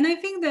 And I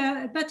think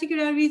that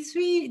particularly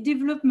three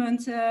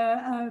developments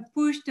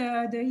pushed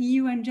the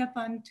EU and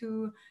Japan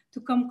to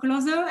come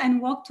closer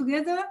and work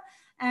together.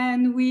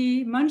 And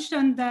we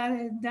mentioned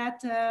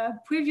that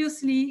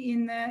previously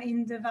in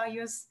the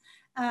various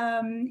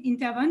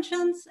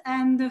interventions.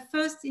 And the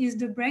first is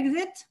the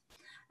Brexit,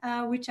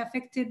 which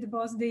affected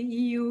both the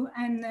EU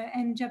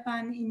and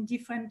Japan in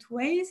different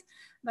ways,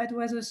 but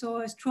was also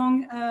a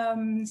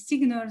strong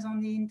signals on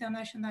the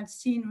international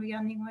scene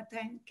regarding what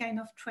kind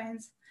of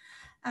trends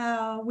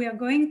we are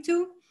going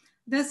to.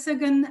 The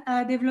second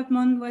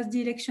development was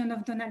the election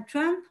of Donald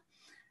Trump,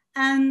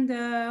 and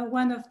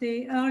one of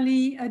the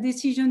early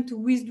decisions to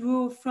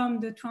withdraw from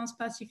the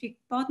Trans-Pacific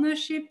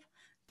Partnership,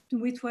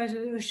 which was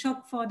a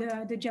shock for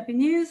the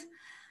Japanese.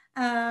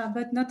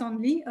 But not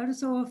only,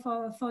 also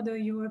for the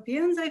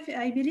Europeans,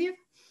 I believe.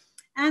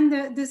 And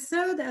the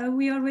third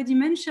we already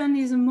mentioned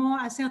is a more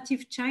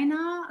assertive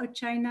China, a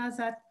China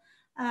that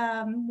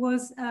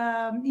was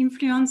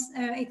influence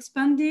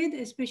expanded,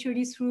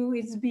 especially through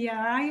its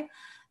BRI,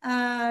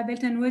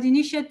 Belt and Road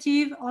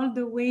Initiative, all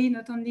the way,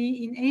 not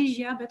only in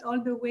Asia, but all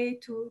the way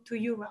to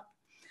Europe.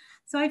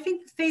 So I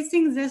think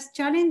facing these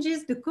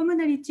challenges, the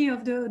commonality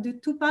of the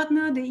two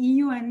partners, the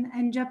EU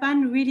and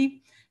Japan,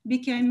 really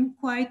became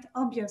quite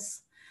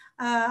obvious.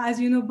 As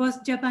you know,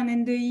 both Japan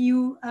and the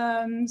EU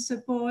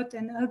support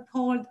and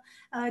uphold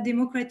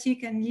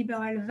democratic and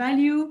liberal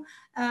value,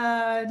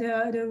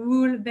 the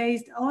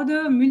rule-based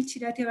order,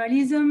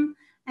 multilateralism,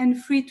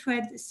 and free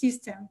trade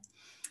system.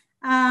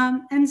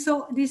 And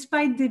so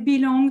despite they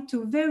belong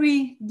to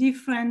very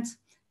different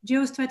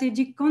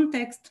geostrategic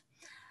contexts,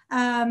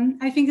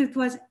 I think it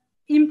was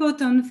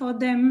important for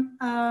them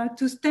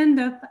to stand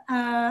up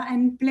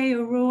and play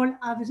a role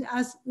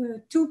as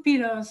two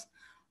pillars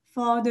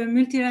for the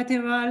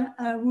multilateral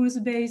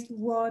rules-based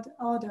world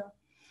order.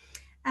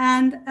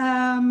 And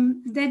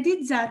they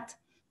did that.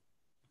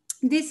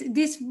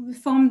 This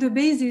formed the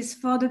basis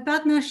for the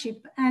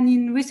partnership. And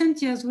in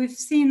recent years, we've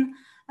seen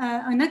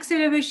an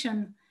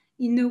acceleration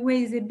in the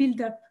way they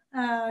build up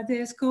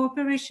this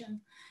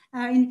cooperation.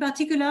 In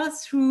particular,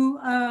 through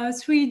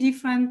three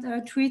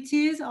different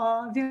treaties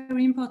or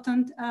very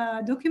important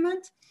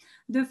documents.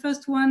 The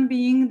first one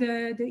being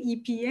the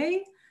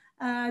EPA,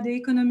 the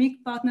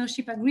Economic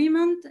Partnership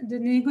Agreement. The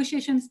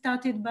negotiation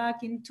started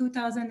back in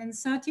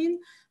 2013,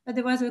 but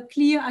there was a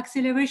clear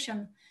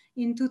acceleration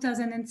in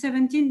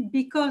 2017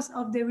 because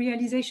of the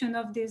realization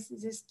of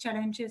these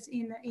challenges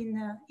in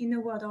the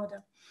world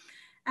order.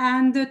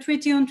 And the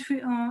treaty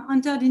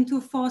entered into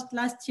force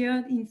last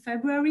year in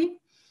February.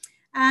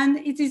 And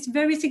it is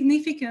very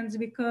significant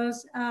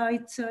because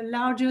it's the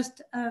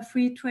largest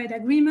free trade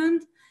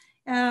agreement.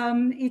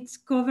 It's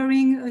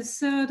covering a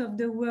third of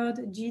the world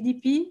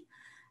GDP.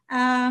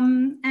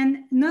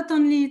 And not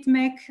only it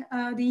makes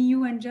the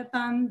EU and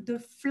Japan the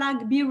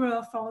flag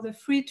bearer for the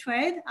free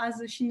trade, as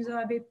Shinzo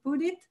Abe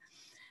put it,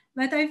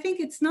 But I think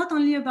it's not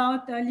only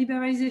about the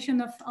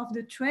liberalization of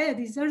the trade,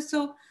 it's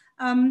also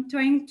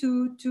trying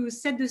to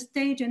set the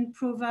stage and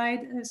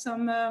provide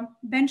some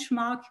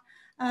benchmark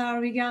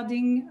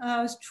regarding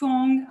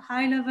strong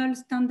high-level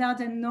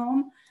standards and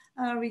norms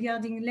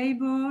regarding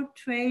labor,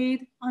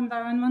 trade,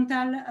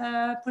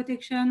 environmental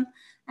protection,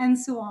 and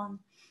so on.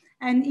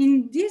 And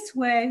in this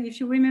way,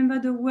 if you remember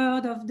the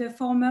word of the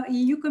former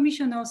EU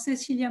Commissioner,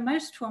 Cecilia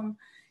Malmström,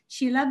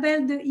 she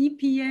labeled the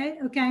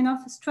EPA a kind of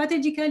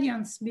strategic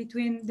alliance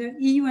between the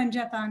EU and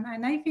Japan.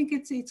 And I think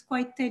it's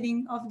quite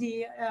telling of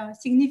the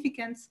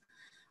significance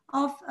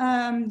of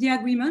the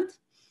agreement,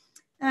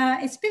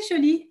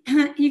 especially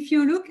if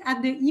you look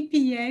at the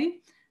EPA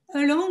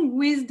along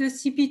with the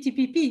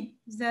CPTPP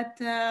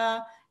that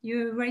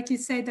you rightly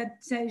say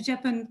that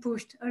Japan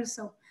pushed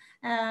also.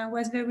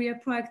 Was very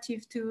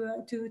proactive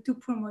to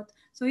promote.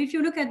 So if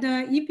you look at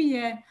the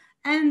EPA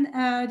and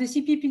the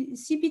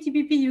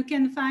CPTPP, you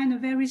can find a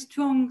very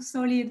strong,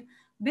 solid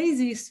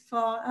basis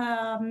for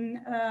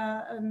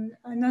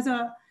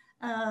another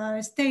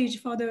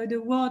stage for the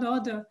world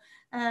order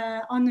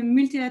on a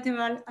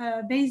multilateral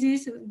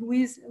basis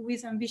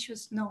with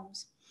ambitious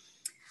norms.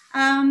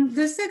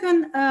 The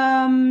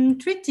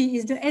second treaty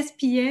is the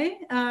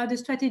SPA, the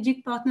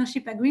Strategic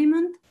Partnership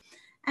Agreement.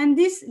 And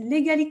this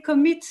legally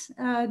commits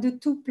the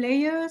two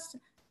players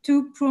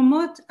to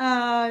promote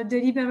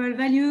the liberal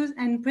values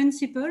and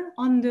principles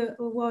on the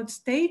world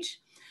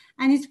stage.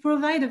 And it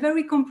provides a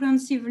very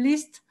comprehensive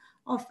list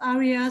of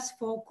areas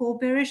for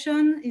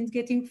cooperation in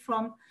getting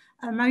from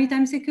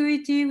maritime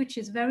security, which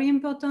is very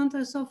important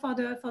also for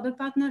the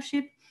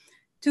partnership,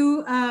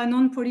 to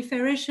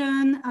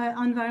non-proliferation,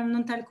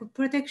 environmental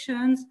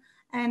protections,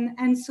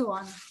 and so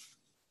on.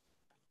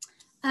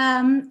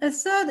 A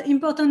third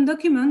important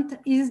document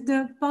is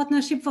the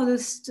Partnership for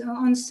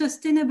on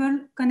Sustainable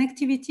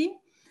Connectivity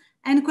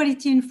and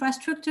Quality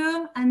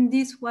Infrastructure, and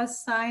this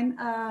was signed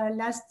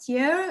last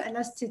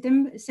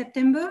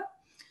September.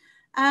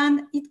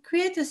 And it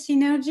creates a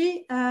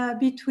synergy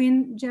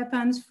between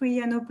Japan's free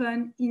and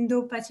open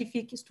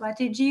Indo-Pacific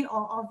strategy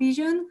or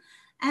vision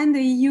and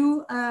the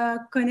EU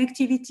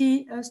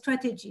connectivity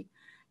strategy.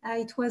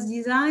 It was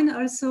designed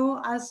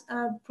also as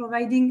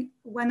providing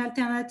one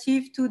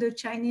alternative to the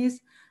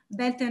Chinese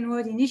Belt and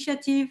Road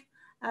Initiative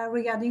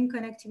regarding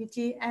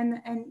connectivity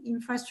and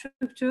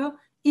infrastructure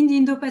in the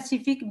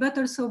Indo-Pacific, but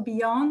also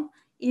beyond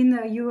in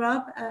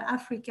Europe,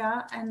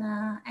 Africa,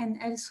 and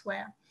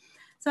elsewhere.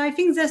 So I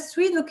think these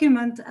three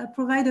documents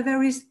provide a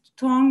very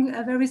strong,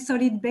 a very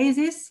solid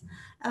basis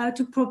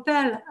to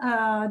propel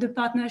the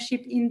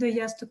partnership in the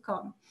years to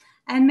come.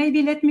 And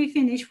maybe let me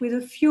finish with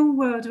a few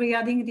words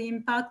regarding the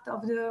impact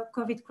of the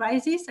COVID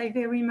crisis. I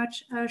very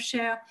much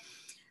share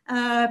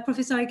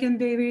Professor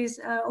Eikenberry's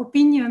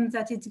opinion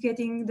that it's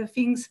getting the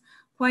things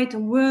quite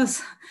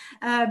worse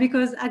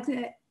because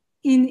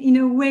in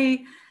a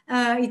way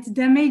it's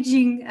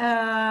damaging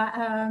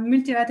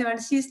multilateral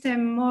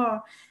system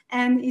more,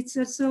 and it's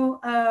also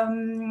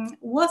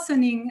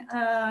worsening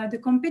the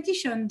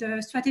competition,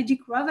 the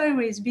strategic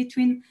rivalries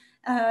between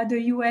the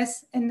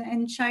US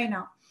and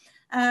China.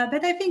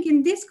 But I think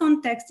in this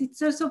context,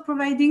 it's also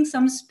providing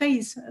some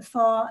space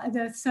for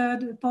the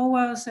third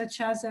power,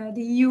 such as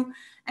the EU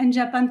and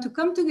Japan, to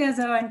come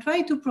together and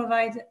try to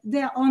provide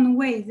their own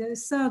way, the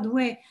third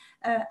way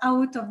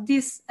out of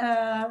this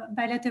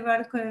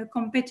bilateral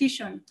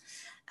competition.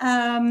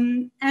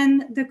 And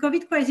the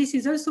COVID crisis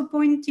is also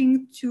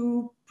pointing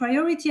to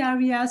priority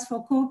areas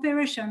for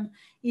cooperation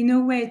in a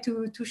way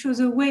to show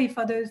the way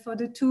for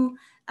the two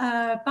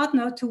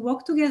partners to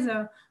work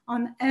together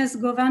on health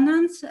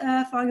governance,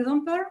 for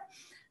example,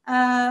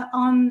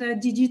 on the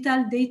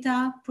digital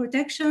data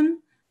protection,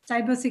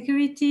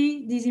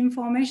 cybersecurity,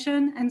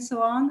 disinformation, and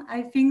so on.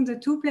 I think the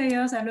two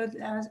players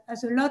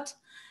has a lot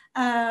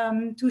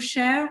to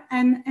share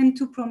and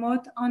to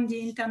promote on the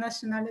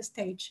international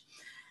stage.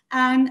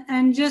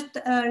 And just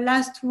a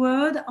last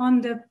word on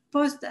the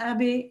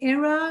post-Abe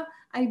era,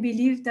 I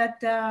believe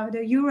that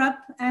the Europe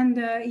and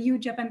the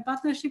EU-Japan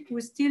partnership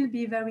will still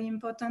be very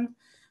important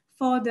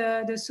for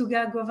the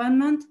Suga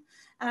government.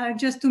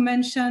 Just to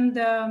mention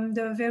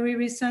the very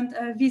recent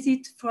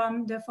visit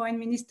from the Foreign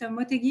Minister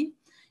Motegi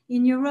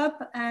in Europe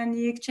and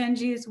the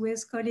exchanges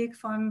with colleagues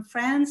from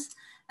France,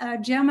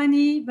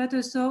 Germany, but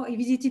also he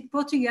visited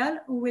Portugal,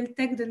 who will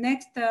take the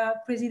next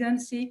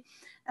presidency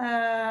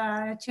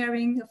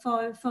chairing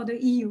for the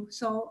EU.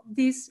 So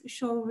this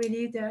shows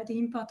really the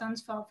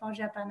importance for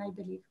Japan, I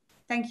believe.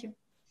 Thank you.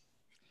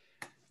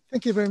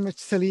 Thank you very much,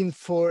 Celine,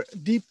 for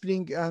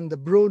deepening and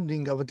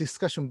broadening our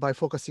discussion by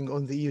focusing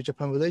on the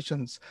EU-Japan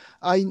relations.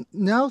 I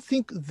now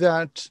think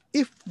that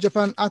if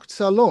Japan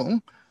acts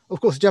alone, of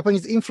course,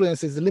 Japanese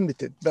influence is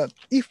limited, but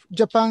if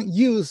Japan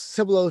uses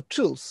several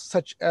tools,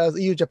 such as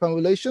EU-Japan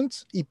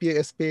relations,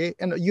 EPA, SPA,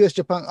 and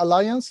US-Japan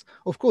alliance,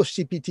 of course,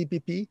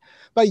 CPTPP,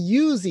 by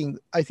using,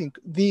 I think,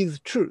 these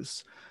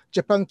tools,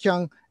 Japan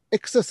can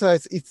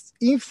exercise its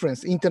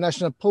influence in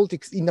international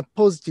politics in a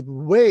positive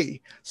way.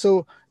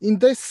 So in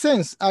this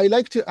sense, I'd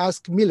like to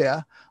ask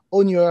Milia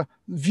on your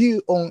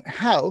view on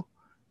how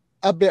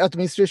Abe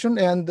administration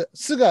and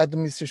Suga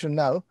administration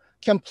now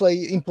can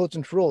play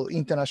important role in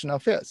international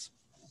affairs.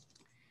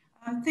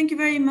 Thank you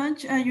very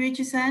much,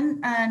 Yuichi-san,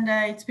 and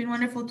it's been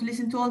wonderful to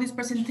listen to all these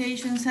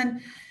presentations.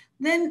 And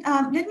then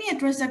let me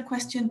address that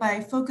question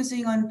by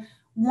focusing on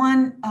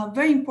one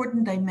very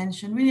important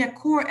dimension, really a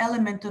core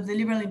element of the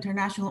liberal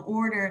international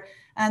order,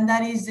 and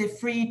that is the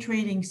free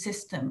trading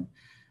system.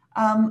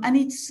 And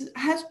it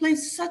has played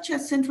such a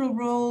central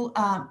role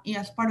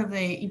as part of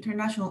the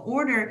international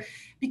order,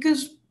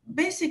 because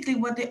basically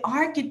what the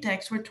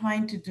architects were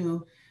trying to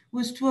do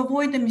was to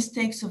avoid the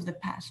mistakes of the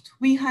past.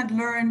 We had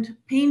learned,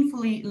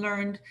 painfully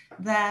learned,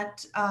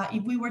 that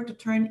if we were to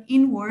turn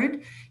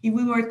inward, if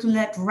we were to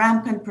let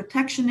rampant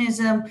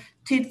protectionism,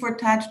 tit for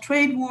tat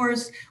trade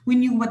wars, we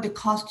knew what the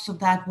costs of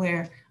that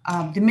were.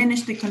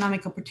 Diminished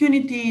economic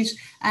opportunities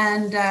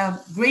and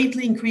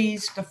greatly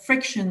increased the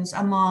frictions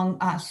among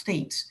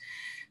states.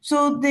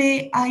 So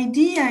the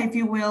idea, if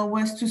you will,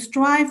 was to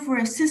strive for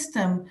a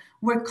system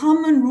where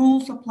common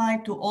rules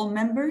applied to all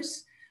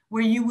members,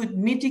 where you would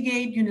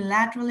mitigate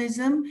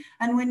unilateralism,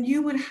 and when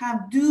you would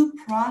have due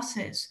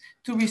process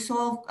to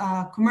resolve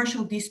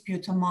commercial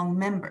disputes among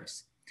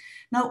members.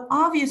 Now,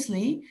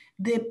 obviously,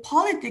 the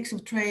politics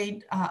of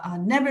trade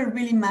never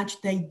really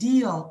matched the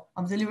ideal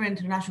of the liberal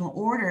international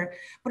order,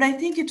 but I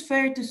think it's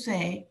fair to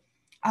say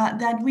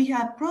that we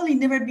have probably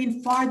never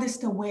been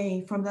farthest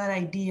away from that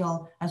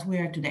ideal as we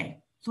are today.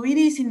 So it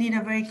is indeed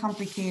a very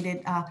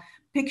complicated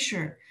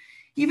picture.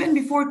 Even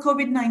before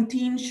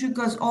COVID-19 shook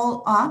us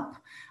all up,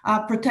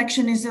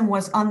 protectionism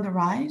was on the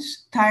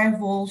rise, tariff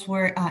walls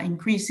were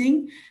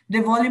increasing,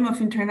 the volume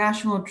of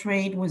international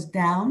trade was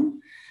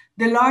down,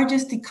 the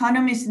largest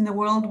economies in the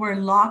world were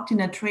locked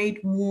in a trade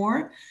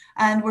war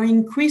and were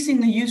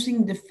increasingly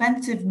using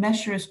defensive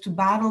measures to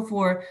battle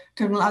for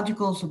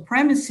technological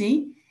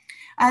supremacy.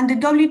 And the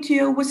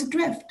WTO was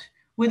adrift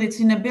with its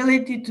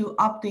inability to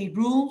update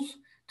rules,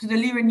 to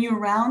deliver new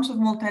rounds of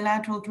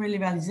multilateral trade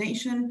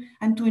liberalization,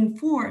 and to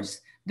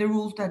enforce the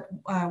rules that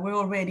were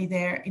already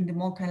there in the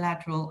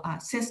multilateral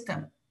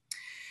system.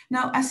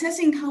 Now,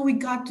 assessing how we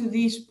got to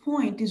this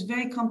point is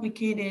very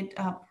complicated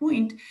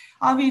point.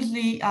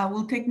 Obviously,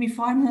 will take me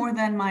far more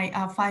than my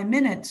 5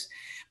 minutes,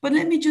 but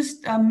let me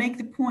just make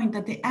the point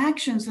that the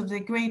actions of the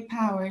great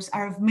powers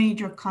are of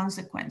major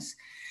consequence.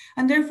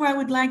 And therefore, I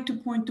would like to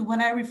point to what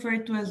I refer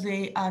to as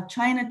the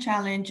China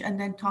challenge, and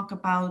then talk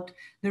about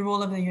the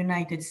role of the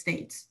United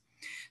States.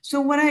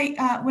 So when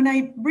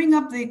I bring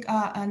up the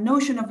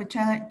notion of a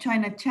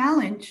China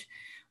challenge,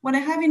 what I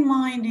have in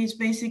mind is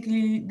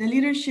basically the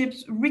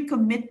leadership's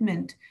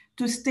recommitment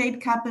to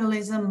state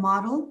capitalism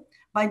model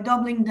by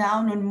doubling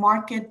down on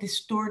market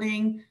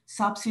distorting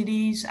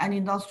subsidies and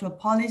industrial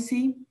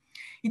policy.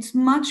 Its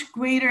much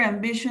greater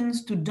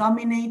ambitions to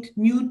dominate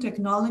new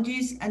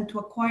technologies and to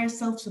acquire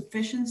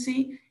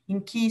self-sufficiency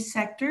in key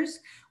sectors,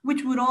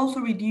 which would also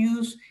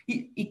reduce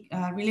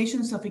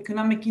relations of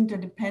economic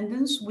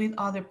interdependence with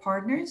other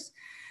partners.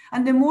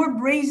 And the more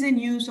brazen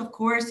use of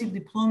coercive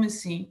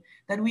diplomacy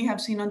that we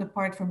have seen on the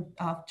part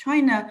of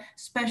China,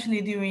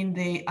 especially during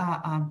the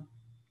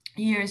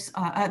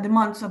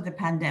months of the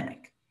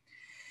pandemic.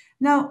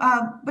 Now,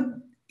 but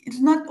it's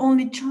not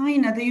only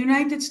China. The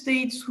United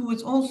States, who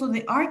is also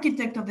the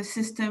architect of the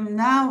system,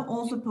 now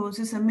also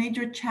poses a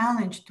major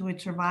challenge to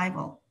its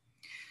survival.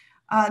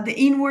 The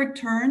inward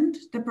turned,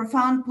 the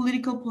profound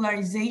political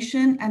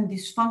polarization and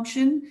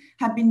dysfunction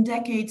have been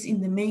decades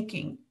in the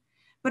making.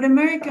 But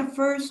America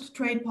First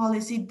trade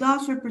policy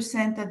does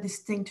represent a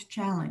distinct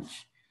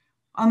challenge: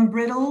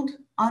 unbridled,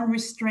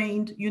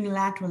 unrestrained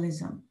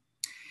unilateralism.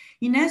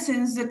 In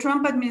essence, the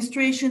Trump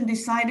administration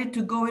decided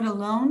to go it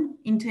alone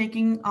in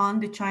taking on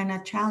the China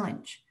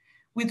challenge,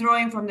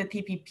 withdrawing from the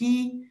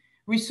TPP,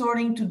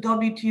 resorting to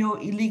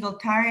WTO illegal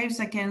tariffs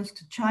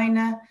against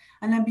China,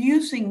 and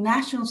abusing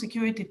national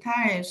security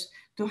tariffs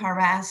to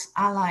harass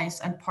allies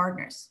and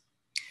partners.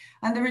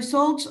 And the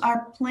results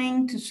are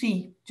plain to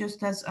see,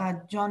 just as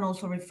John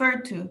also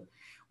referred to.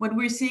 What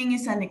we're seeing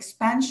is an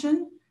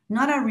expansion,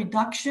 not a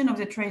reduction of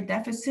the trade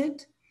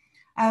deficit.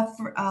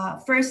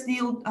 First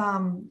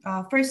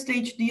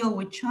stage deal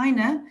with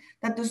China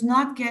that does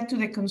not get to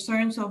the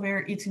concerns over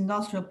its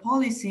industrial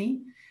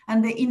policy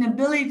and the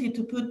inability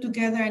to put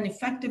together an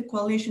effective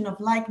coalition of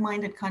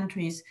like-minded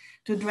countries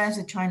to address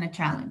the China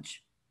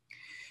challenge.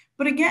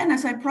 But again,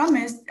 as I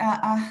promised,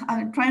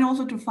 I'm trying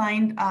also to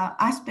find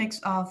aspects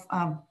of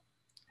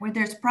where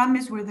there's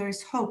promise, where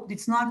there's hope.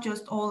 It's not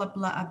just all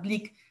a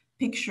bleak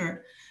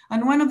picture.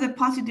 And one of the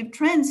positive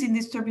trends in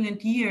these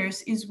turbulent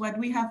years is what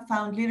we have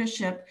found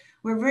leadership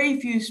where very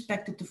few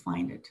expected to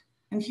find it.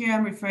 And here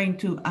I'm referring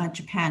to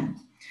Japan.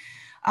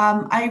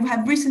 I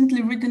have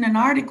recently written an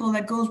article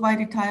that goes by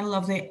the title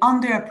of the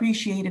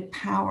underappreciated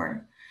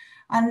power.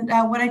 And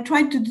what I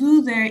tried to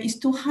do there is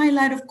to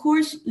highlight, of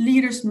course,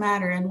 leaders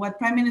matter, and what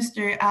Prime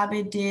Minister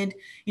Abe did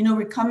in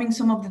overcoming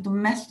some of the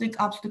domestic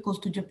obstacles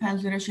to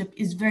Japan's leadership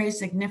is very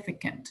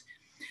significant.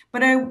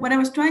 But what I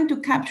was trying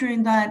to capture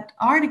in that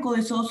article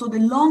is also the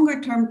longer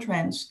term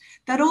trends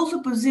that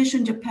also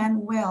position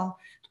Japan well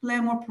to play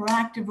a more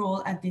proactive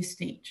role at this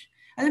stage.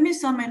 And let me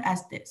sum it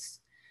as this.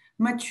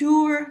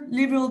 Mature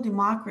liberal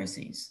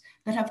democracies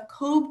that have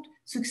coped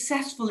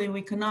successfully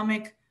with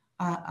economic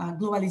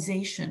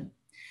globalization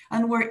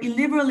and where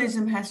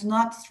illiberalism has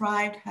not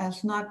thrived,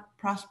 has not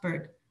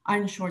prospered, are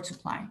in short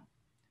supply.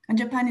 And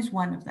Japan is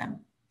one of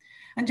them.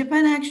 And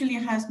Japan actually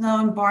has now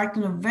embarked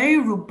on a very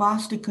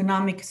robust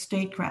economic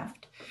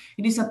statecraft.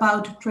 It is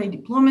about trade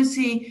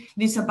diplomacy.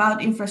 It is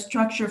about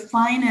infrastructure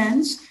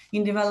finance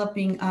in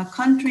developing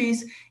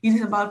countries. It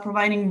is about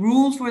providing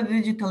rules for the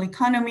digital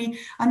economy.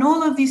 And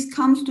all of this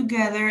comes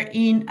together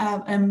in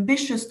an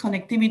ambitious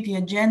connectivity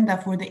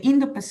agenda for the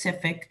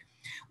Indo-Pacific,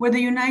 where the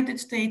United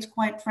States,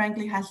 quite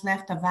frankly, has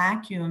left a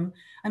vacuum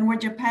and where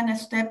Japan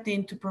has stepped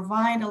in to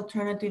provide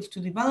alternatives to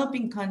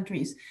developing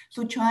countries.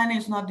 So China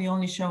is not the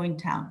only show in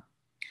town.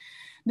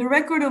 The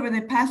record over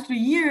the past 3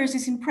 years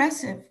is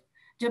impressive.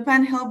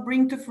 Japan helped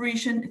bring to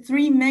fruition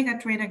 3 mega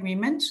trade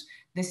agreements,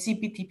 the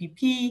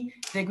CPTPP,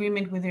 the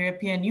agreement with the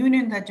European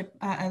Union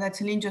that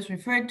Celine just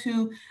referred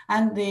to,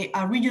 and the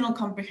Regional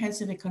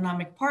Comprehensive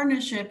Economic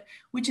Partnership,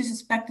 which is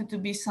expected to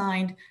be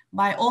signed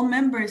by all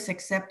members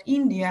except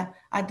India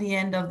at the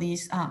end of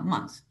this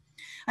month.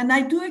 And I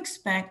do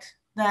expect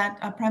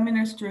that Prime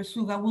Minister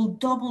Suga will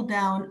double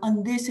down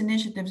on these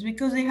initiatives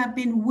because they have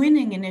been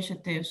winning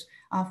initiatives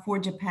for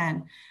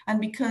Japan and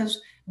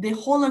because the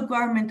whole of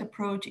government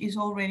approach is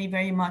already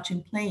very much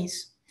in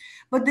place.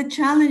 But the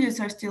challenges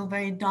are still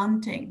very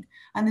daunting,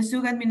 and the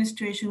Suga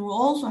administration will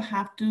also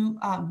have to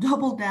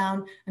double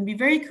down and be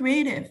very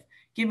creative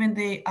given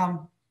the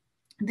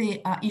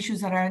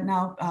issues that are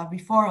now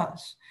before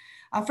us.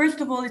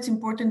 First of all, it's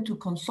important to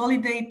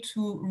consolidate,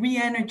 to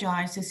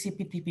re-energize the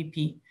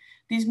CPTPP.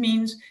 This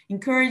means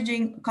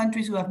encouraging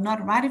countries who have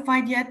not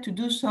ratified yet to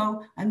do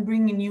so and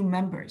bringing new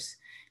members.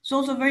 It's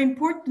also very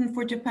important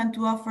for Japan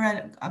to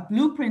offer a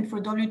blueprint for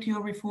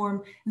WTO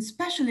reform,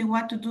 especially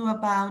what to do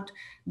about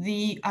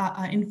the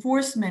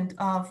enforcement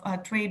of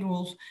trade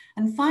rules.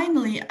 And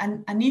finally,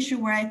 an issue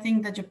where I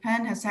think that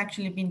Japan has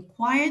actually been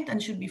quiet and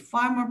should be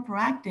far more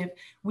proactive,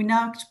 we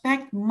now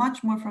expect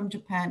much more from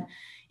Japan,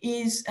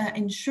 is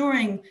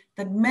ensuring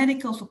that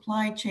medical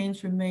supply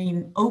chains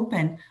remain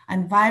open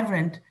and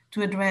vibrant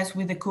to address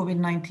with the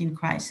COVID-19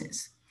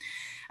 crisis.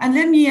 And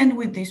let me end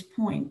with this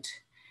point.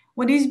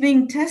 What is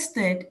being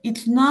tested,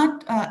 it's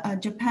not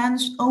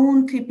Japan's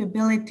own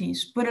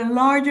capabilities, but a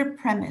larger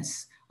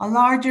premise, a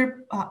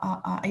larger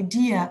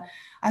idea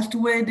as to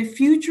where the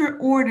future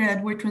order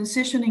that we're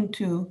transitioning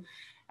to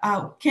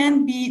there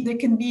can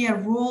be a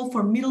role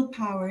for middle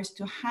powers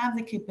to have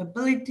the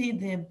capability,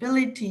 the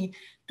ability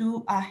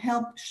to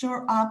help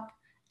shore up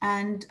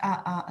and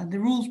the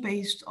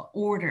rules-based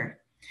order.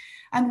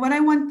 And what I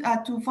want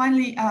to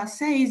finally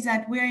say is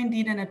that we're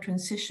indeed in a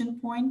transition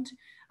point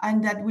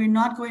and that we're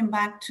not going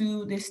back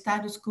to the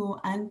status quo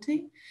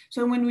ante.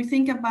 So when we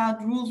think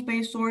about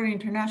rules-based order,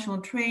 international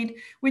trade,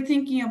 we're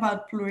thinking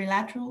about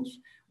plurilaterals,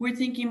 we're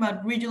thinking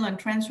about regional and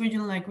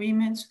trans-regional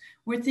agreements,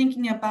 we're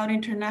thinking about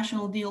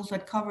international deals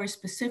that cover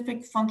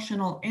specific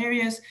functional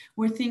areas,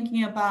 we're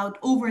thinking about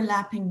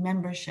overlapping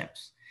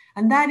memberships.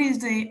 And that is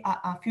the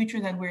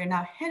future that we're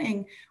now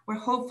heading, where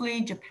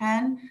hopefully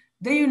Japan,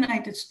 the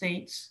United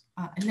States,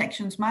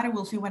 elections matter.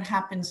 We'll see what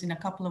happens in a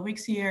couple of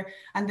weeks here.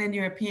 And then the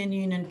European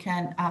Union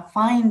can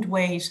find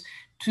ways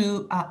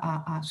to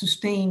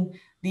sustain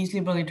this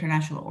liberal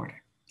international order.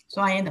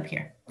 So I end up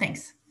here.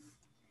 Thanks.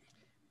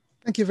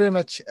 Thank you very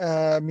much,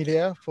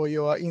 Mireya, for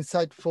your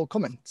insightful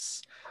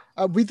comments.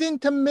 Within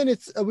 10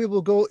 minutes, we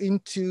will go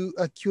into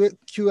a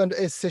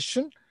Q&A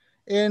session.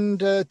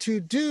 And to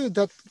do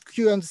that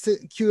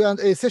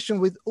Q&A session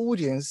with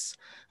audience,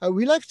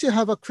 we like to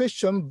have a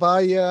question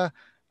by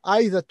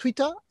either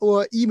Twitter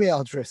or email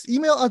address.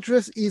 Email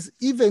address is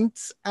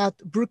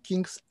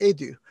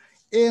events@brookings.edu.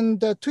 And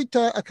the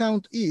Twitter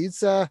account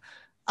is at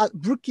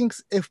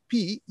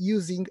BrookingsFP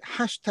using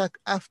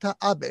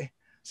 #AfterAbe.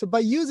 So by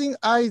using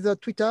either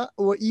Twitter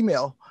or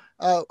email,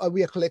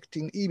 we are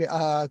collecting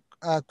email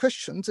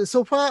questions.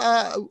 So far,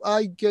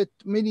 I get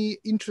many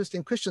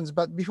interesting questions,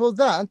 but before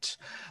that,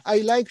 I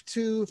like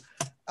to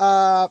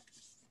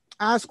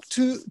ask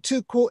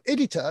two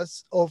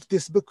co-editors of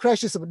this book,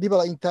 Crisis of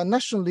Liberal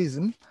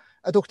Internationalism,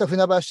 Dr.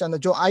 Funabashi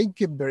and John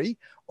Ikenberry,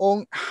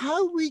 on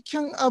how we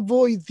can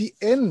avoid the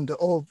end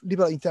of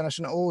liberal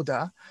international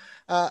order.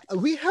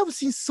 We have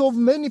seen so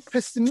many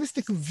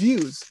pessimistic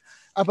views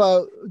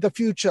about the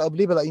future of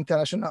liberal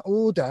international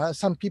order.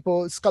 Some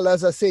people,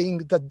 scholars are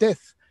saying the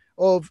death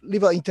of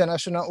liberal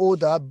international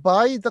order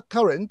by the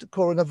current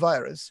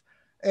coronavirus.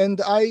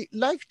 And I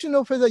like to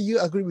know whether you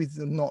agree with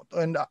it or not.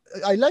 And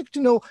I like to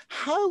know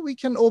how we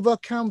can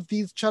overcome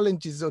these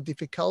challenges or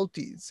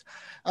difficulties.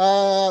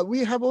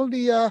 We have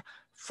only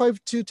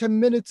 5 to 10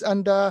 minutes,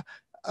 and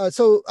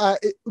so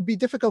it would be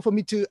difficult for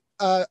me to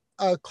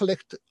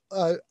collect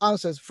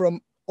answers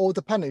from all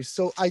the panelists.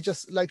 So I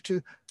just like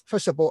to,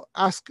 first of all,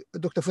 ask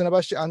Dr.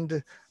 Funabashi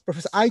and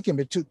Professor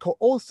Ikenberry to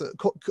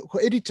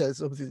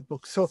co-editors of this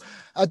book. So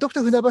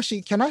Dr.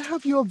 Funabashi, can I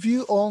have your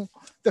view on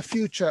the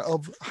future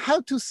of how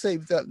to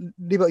save the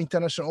liberal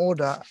international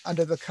order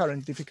under the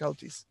current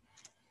difficulties?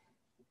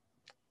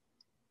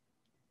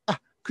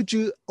 could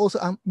you also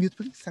unmute,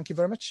 please? Thank you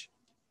very much.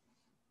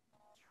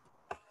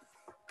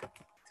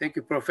 Thank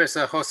you,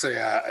 Professor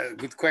Hosoya.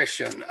 Good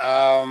question.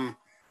 I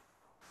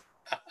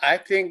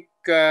think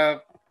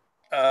the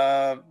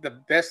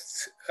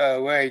best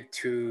way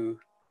to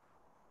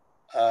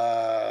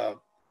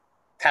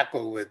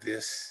tackle with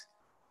this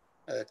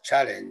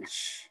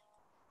challenge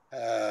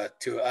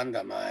to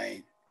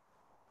undermine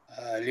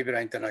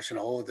liberal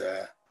international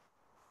order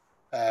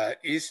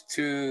is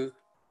to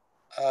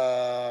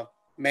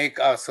make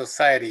our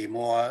society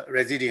more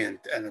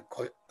resilient and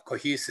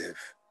cohesive.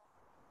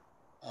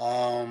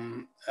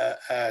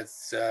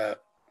 As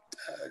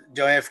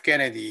John F.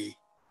 Kennedy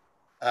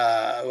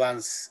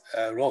once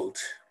wrote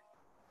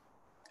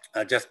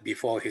just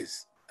before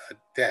his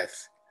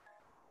death,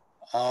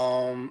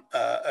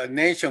 a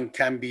nation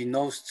can be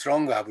no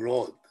stronger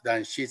abroad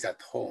than she's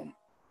at home.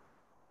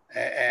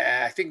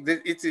 And I think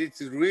that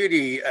it's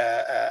really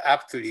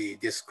aptly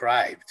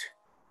described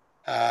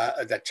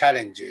the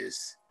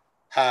challenges,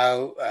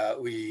 how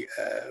we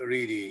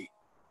really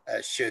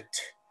should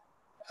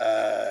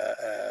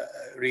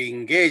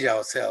re-engage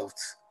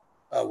ourselves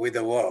with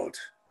the world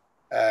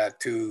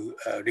to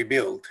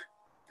rebuild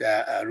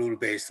the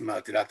rule-based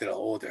multilateral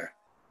order.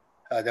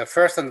 The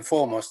first and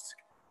foremost,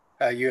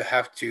 you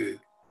have to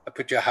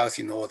put your house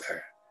in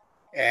order.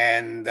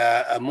 And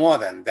more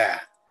than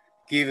that,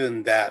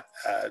 given that,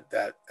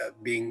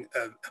 being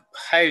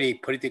highly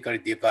politically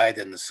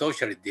divided and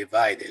socially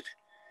divided,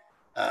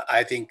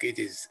 I think it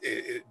is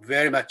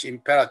very much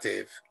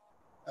imperative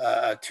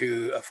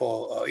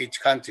for each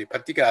country,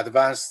 particularly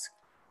advanced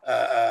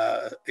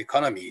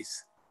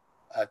economies,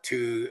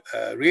 to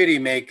really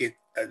make it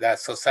that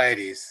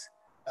societies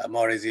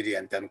more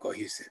resilient and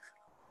cohesive.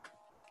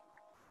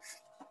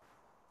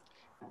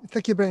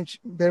 Thank you very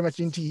much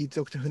indeed,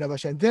 Dr.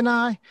 Funabashi. And then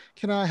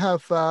can I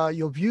have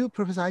your view,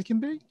 Professor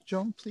Eikenberry?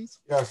 John, please.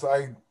 Yes,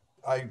 I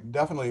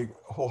definitely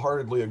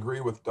wholeheartedly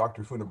agree with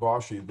Dr.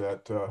 Funabashi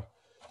that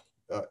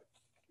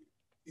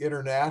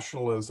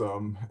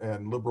internationalism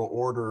and liberal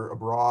order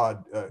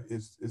abroad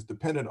is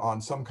dependent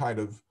on some kind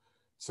of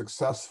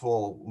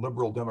successful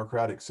liberal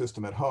democratic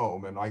system at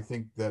home. And I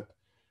think that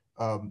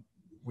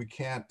we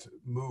can't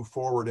move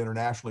forward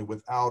internationally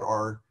without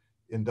our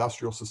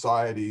industrial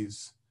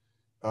societies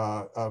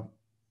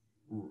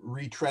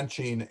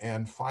retrenching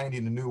and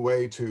finding a new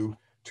way to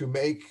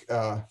make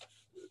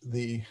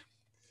the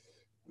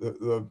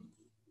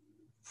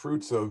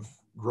fruits of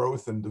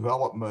growth and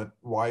development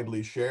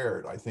widely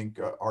shared. I think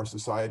our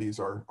societies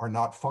are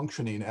not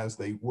functioning as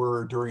they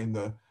were during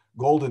the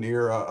golden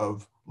era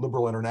of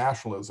liberal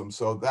internationalism.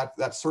 So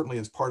that certainly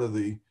is part of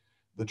the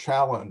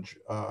challenge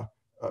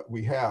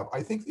we have.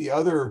 I think the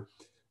other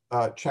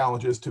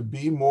challenge is to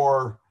be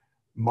more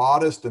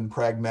modest and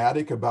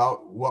pragmatic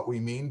about what we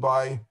mean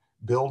by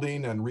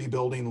building and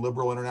rebuilding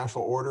liberal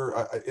international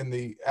order. In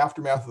the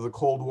aftermath of the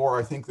Cold War,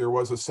 I think there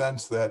was a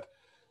sense that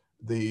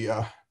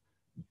the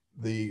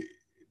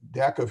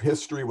deck of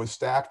history was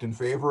stacked in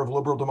favor of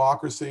liberal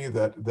democracy,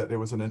 that it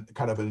was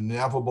kind of an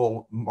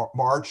inevitable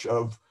march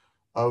of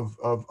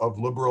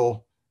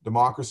liberal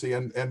democracy.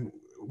 And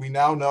we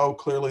now know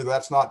clearly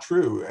that's not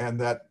true, and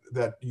that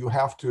you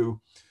have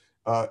to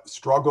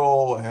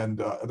struggle,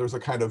 and there's a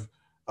kind of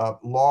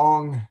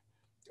long,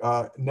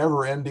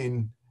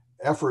 never-ending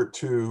effort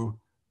to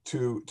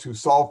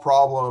solve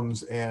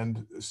problems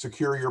and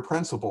secure your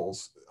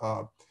principles.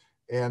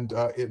 And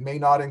it may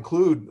not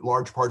include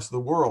large parts of the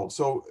world.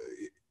 So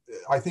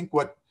I think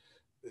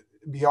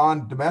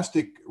beyond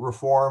domestic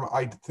reform,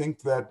 I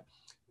think that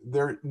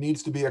there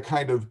needs to be a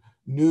kind of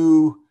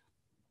new,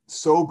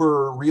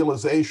 sober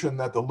realization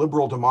that the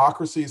liberal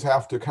democracies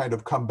have to kind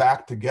of come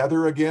back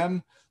together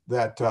again,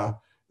 that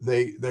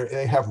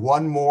they have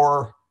one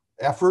more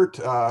effort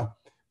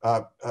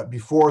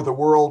before the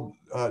world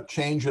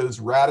changes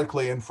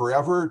radically and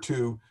forever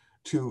to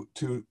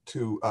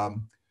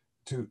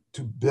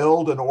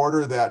build an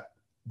order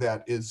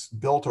that is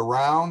built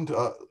around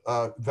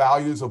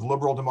values of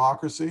liberal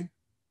democracy.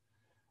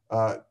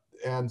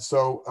 And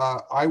so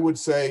I would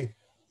say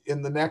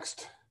in the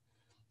next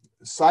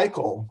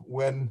cycle,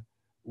 when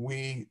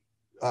we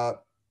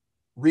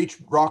reach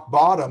rock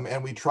bottom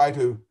and we try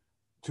to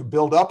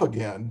build up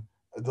again,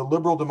 the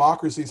liberal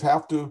democracies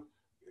have to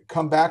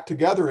come back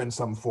together in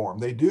some form.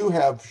 They do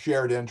have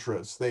shared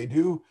interests. They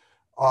do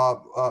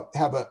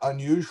have an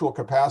unusual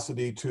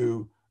capacity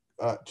to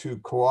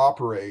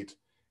cooperate.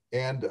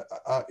 And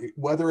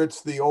whether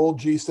it's the old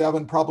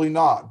G7, probably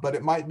not, but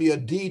it might be a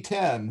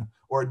D10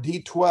 or a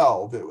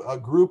D12, a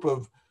group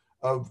of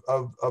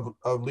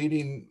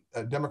leading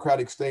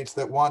democratic states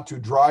that want to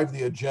drive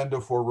the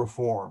agenda for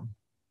reform.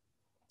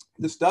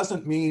 This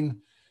doesn't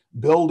mean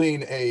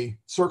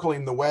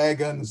circling the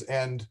wagons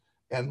and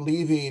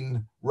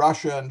leaving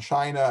Russia and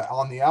China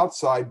on the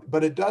outside,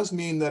 but it does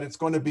mean that it's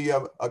going to be,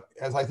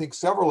 as I think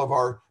several of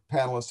our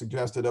panelists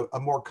suggested, a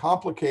more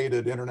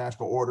complicated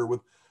international order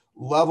with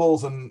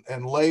levels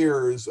and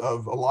layers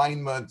of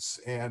alignments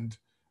and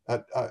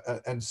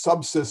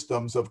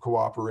subsystems of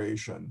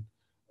cooperation.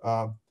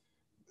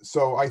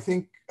 So I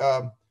think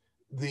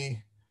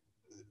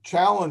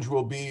challenge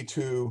will be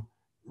to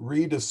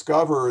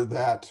rediscover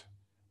that,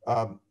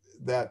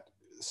 that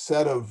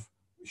set of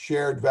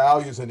shared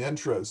values and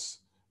interests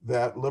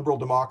that liberal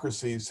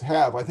democracies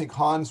have. I think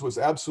Hans was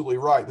absolutely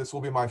right. This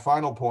will be my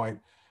final point.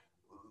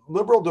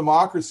 Liberal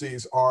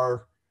democracies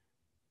are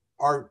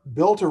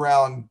built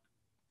around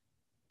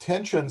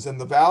tensions in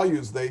the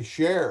values they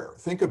share.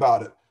 Think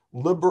about it.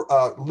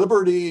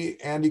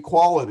 Liberty and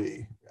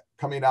equality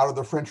coming out of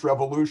the French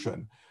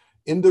Revolution,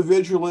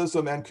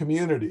 individualism and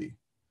community,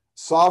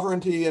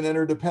 sovereignty and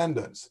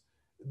interdependence.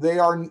 They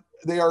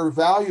are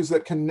values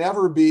that can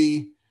never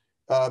be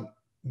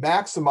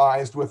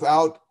maximized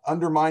without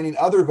undermining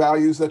other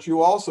values that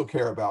you also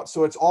care about.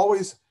 So it's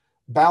always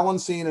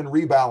balancing and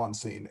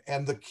rebalancing.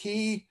 And the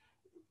key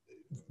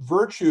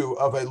virtue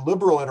of a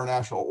liberal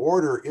international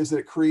order is that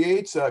it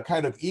creates a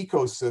kind of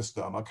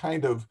ecosystem, a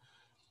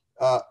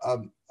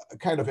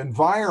kind of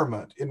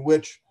environment in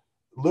which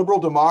liberal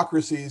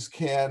democracies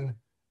can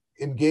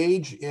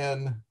engage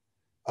in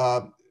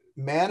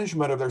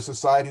management of their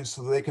societies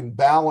so they can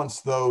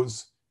balance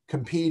those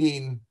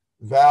competing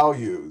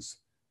values.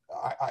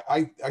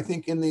 I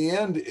think in the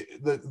end,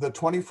 the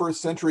 21st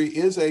century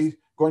is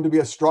going to be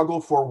a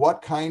struggle for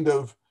what kind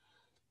of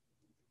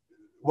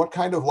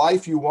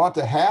life you want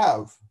to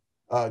have.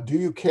 Do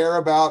you care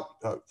about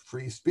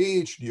free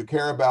speech? Do you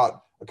care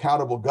about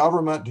accountable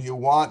government? Do you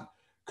want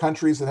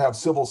countries that have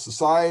civil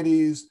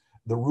societies,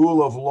 the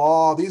rule of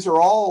law? These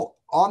are all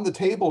on the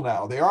table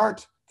now. They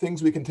aren't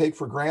things we can take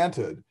for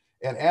granted.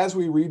 And as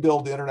we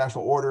rebuild the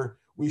international order,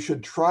 we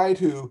should try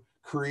to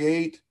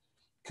create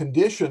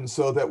conditions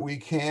so that we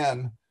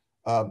can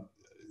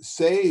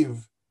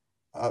save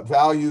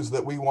values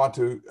that we want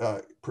to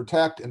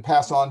protect and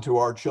pass on to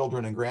our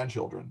children and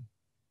grandchildren.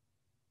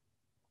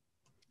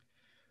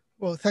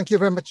 Well, thank you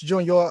very much,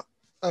 John. Your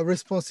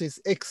response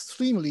is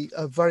extremely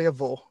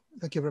variable.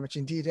 Thank you very much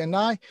indeed. And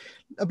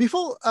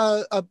before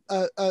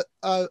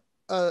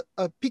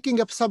picking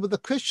up some of the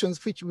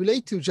questions which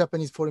relate to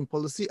Japanese foreign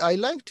policy, I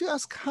like to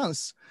ask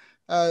Hans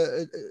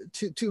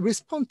to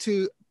respond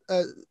to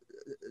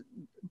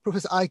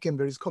Professor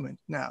Eikenberry's comment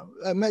now.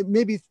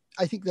 Maybe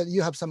I think that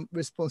you have some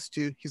response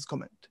to his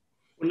comment.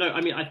 Well, no,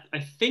 I mean, I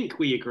think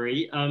we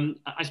agree.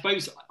 I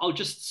suppose I'll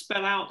just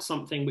spell out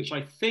something which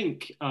I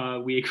think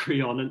we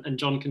agree on, and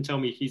John can tell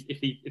me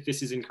if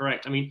this is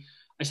incorrect. I mean,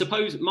 I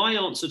suppose my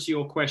answer to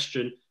your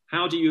question,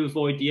 how do you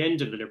avoid the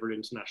end of the liberal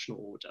international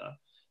order?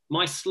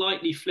 My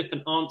slightly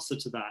flippant answer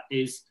to that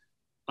is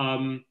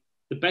the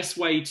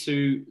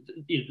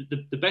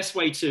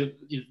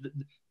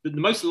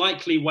most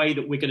likely way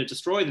that we're going to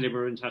destroy the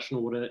liberal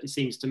international order, it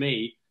seems to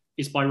me,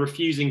 is by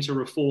refusing to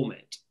reform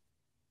it.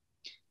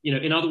 You know,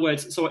 in other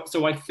words,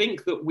 so I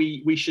think that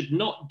we should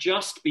not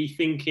just be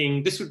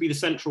thinking, this would be the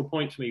central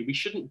point for me, we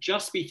shouldn't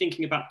just be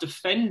thinking about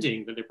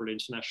defending the liberal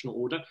international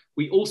order,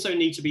 we also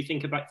need to be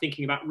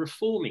thinking about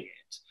reforming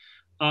it.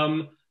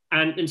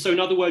 And so in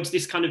other words,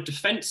 this kind of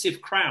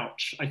defensive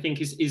crouch, I think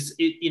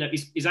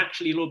is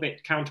actually a little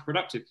bit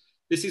counterproductive.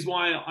 This is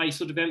why I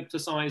sort of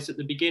emphasized at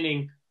the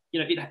beginning, you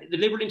know, the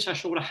liberal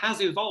international order has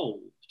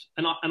evolved.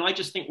 And I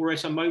just think we're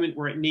at a moment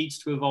where it needs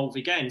to evolve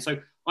again. So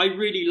I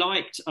really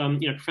liked,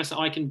 Professor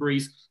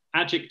Eikenberry's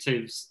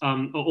adjectives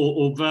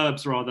or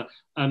verbs rather.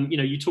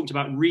 You talked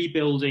about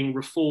rebuilding,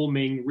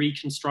 reforming,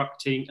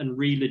 reconstructing, and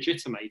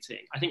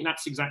relegitimating. I think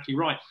that's exactly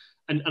right.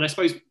 And I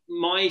suppose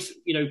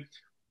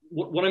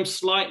what I'm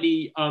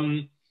slightly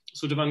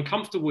sort of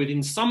uncomfortable with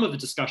in some of the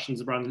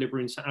discussions around the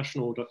liberal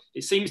international order,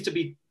 it seems to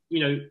be,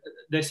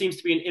 there seems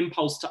to be an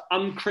impulse to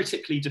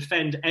uncritically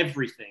defend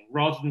everything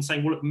rather than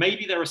saying, well,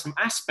 maybe there are some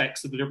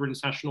aspects of the liberal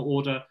international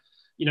order,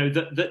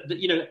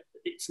 that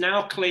it's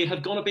now clear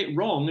have gone a bit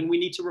wrong and we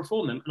need to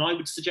reform them. And I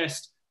would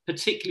suggest,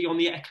 particularly on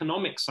the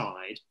economic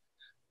side,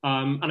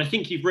 and I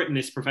think you've written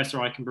this, Professor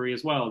Eikenberry,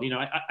 as well,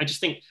 I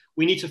just think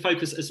we need to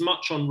focus as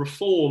much on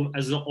reform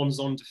as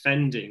on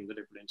defending the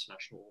liberal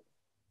international order.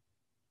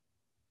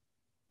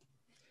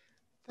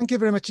 Thank you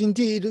very much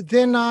indeed.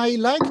 Then I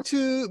like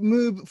to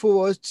move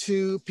forward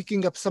to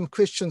picking up some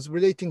questions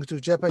relating to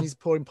Japanese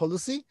foreign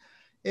policy.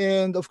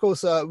 And of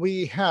course,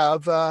 we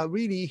have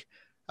really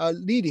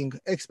leading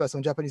experts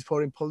on Japanese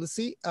foreign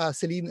policy,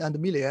 Celine and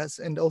Milias,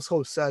 and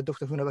also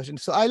Dr. Funabashi.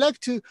 So I like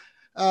to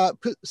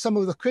put some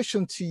of the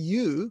questions to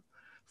you.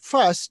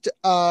 First,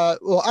 I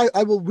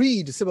will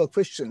read several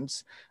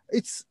questions.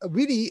 It's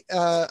really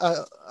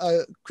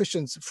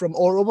questions from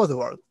all over the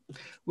world.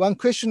 One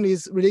question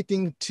is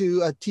relating to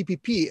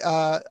TPP.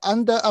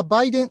 Under a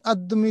Biden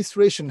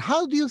administration,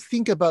 how do you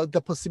think about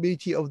the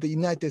possibility of the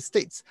United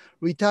States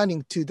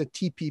returning to the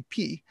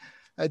TPP?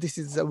 This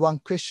is one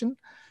question.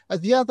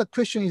 The other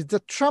question is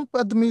the Trump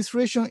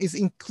administration is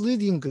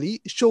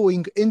increasingly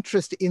showing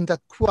interest in the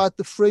Quad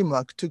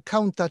framework to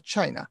counter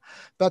China,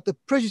 but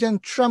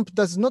President Trump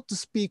does not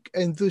speak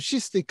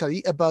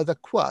enthusiastically about the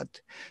Quad.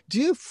 Do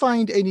you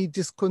find any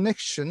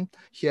disconnection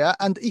here?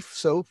 And if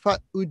so,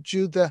 what would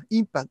be the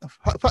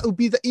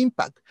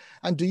impact?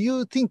 And do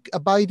you think a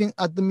Biden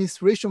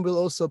administration will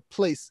also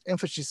place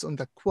emphasis on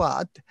the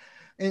Quad?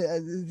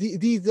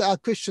 These are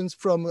questions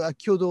from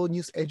Kyodo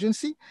News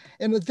Agency.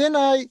 And then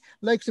I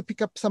like to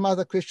pick up some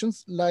other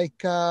questions,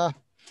 like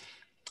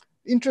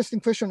interesting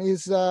question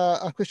is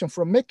a question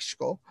from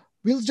Mexico.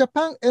 Will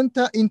Japan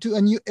enter into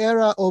a new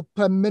era of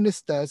prime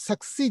ministers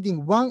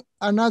succeeding one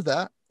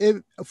another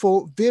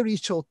for very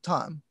short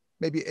time,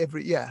 maybe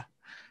every year?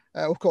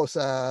 Of course,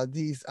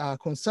 these are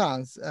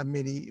concerns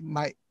many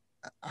might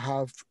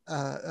have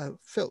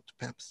felt,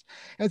 perhaps.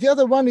 And the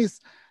other one is,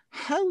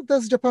 how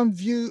does Japan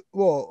view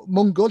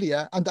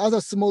Mongolia and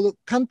other small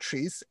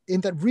countries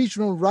in the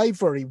regional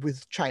rivalry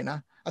with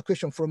China? A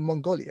question from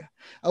Mongolia.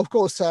 Of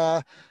course,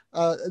 there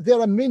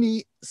are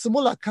many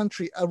smaller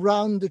countries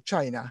around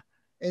China,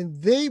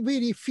 and they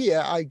really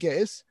fear, I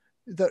guess,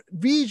 the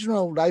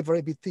regional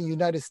rivalry between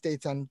United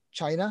States and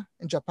China,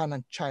 and Japan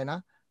and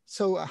China.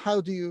 So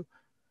how do you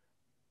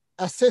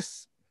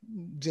assess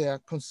their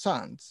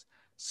concerns?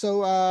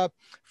 So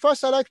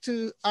first, I'd like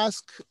to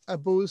ask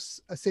both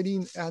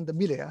Celine and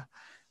Mireya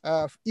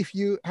if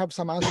you have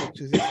some answer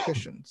to these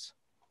questions.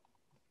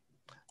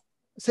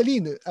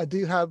 Celine, do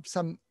you have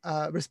some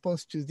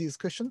response to these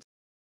questions?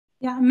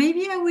 Yeah,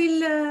 maybe I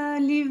will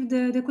leave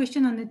the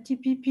question on the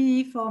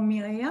TPP for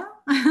Mireya.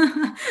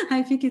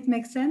 I think it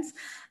makes sense.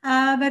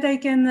 But I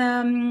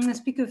can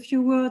speak a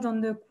few words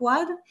on the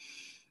Quad.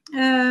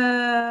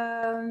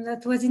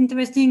 That was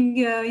interesting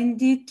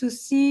indeed to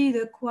see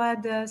the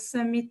Quad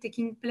summit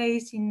taking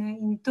place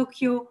in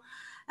Tokyo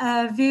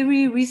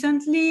very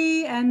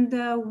recently. And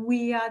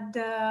we had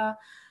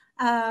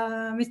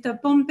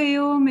Mr.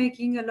 Pompeo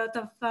making a lot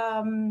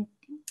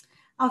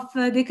of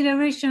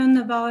declaration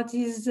about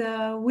his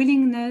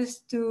willingness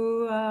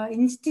to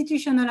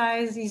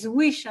institutionalize, his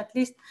wish at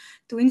least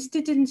to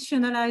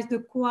institutionalize the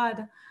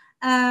Quad.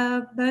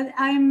 But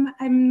I'm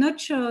not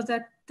sure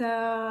that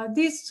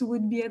this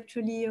would be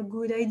actually a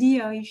good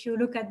idea. If you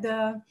look at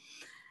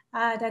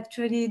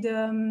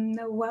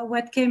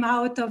what came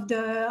out of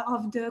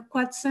the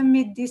Quad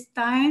summit this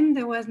time,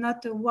 there was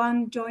not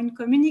one joint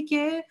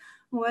communique.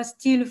 Was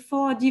still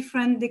 4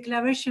 different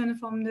declarations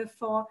from the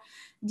 4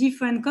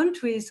 different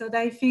countries. So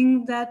I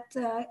think that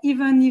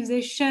even if they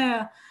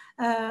share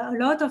a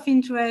lot of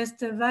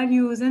interest,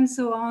 values, and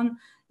so on,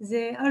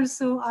 they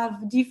also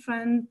have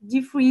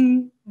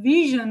differing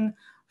vision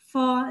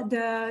for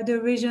the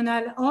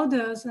regional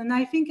orders. And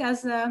I think,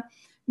 as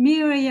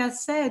Mireya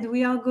said,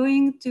 we are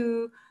going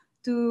to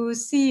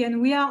see, and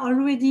we are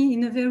already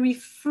in a very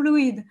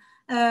fluid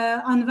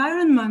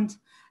environment.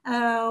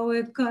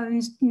 We're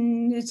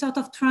a sort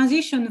of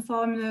transition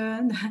from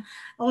the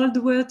old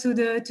world to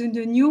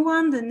the new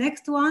one, the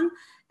next one,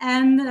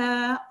 and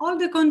all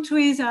the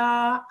countries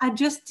are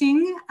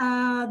adjusting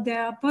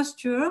their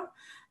posture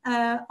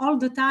all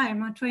the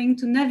time, trying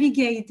to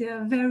navigate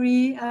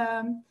very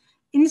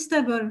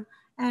instable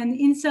and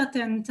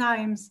uncertain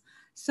times.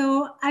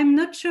 So I'm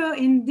not sure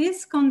in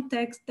this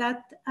context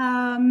that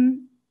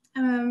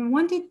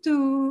wanted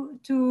to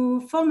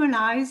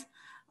formalize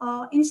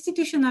or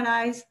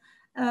institutionalize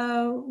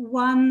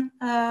one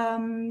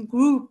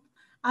group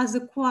as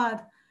a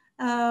Quad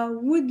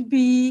would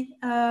be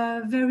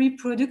very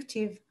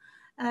productive,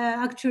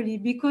 actually,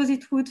 because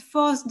it would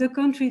force the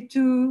country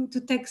to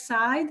take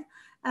side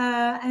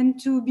and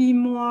to be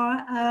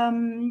more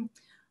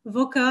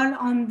vocal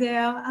on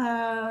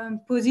their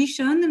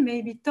position,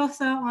 maybe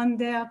tougher on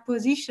their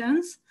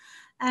positions.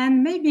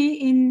 And maybe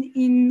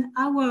in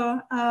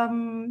our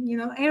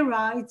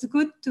era, it's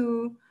good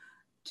to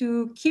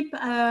keep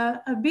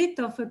a bit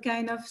of a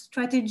kind of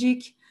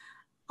strategic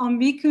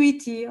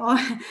ambiguity or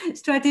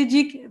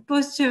strategic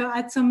posture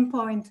at some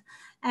point.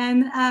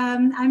 And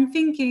I'm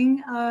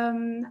thinking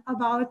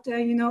about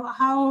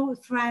how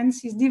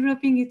France is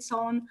developing its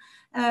own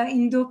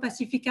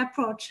Indo-Pacific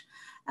approach.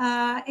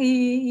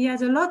 He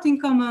has a lot in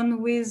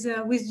common with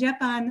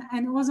Japan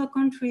and other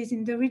countries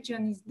in the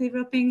region. He's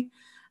developing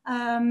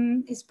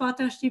his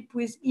partnership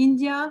with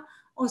India,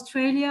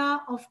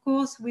 Australia, of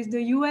course, with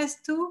the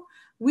US too.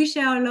 We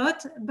share a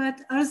lot,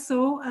 but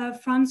also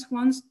France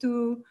wants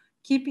to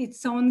keep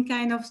its own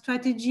kind of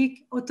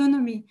strategic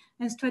autonomy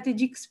and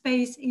strategic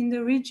space in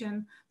the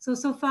region.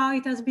 So far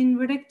it has been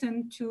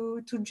reluctant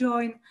to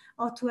join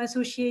or to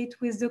associate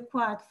with the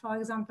Quad, for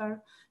example.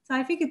 So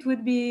I think it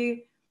would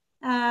be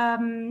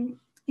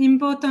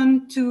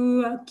important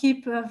to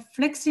keep a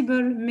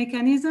flexible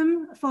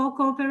mechanism for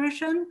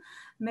cooperation,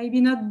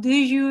 maybe not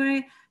de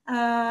jure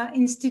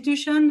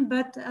institution,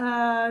 but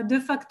de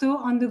facto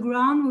on the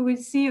ground, we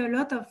will see a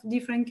lot of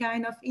different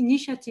kind of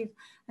initiative,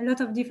 a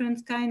lot of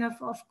different kind of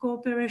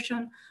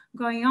cooperation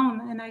going on.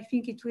 And I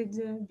think it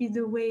would be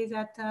the way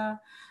that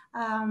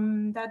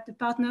that the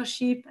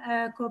partnership,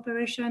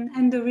 cooperation,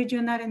 and the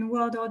regional and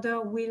world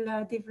order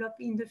will develop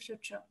in the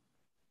future.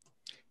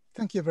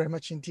 Thank you very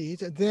much indeed.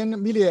 Then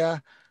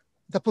Mireya,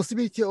 the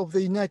possibility of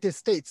the United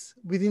States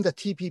within the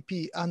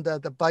TPP under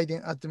the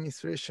Biden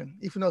administration,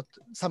 if not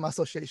some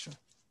association.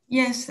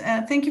 Yes,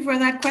 thank you for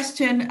that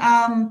question.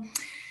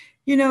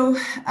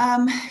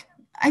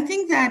 I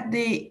think that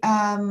the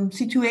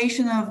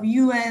situation of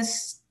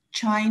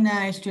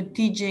US-China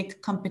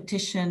strategic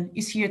competition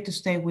is here to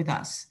stay with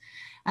us.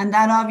 And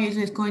that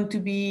obviously is going to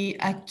be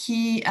a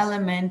key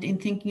element in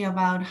thinking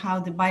about how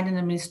the Biden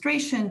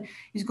administration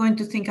is going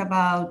to think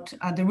about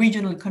the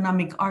regional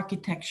economic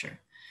architecture.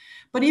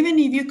 But even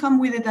if you come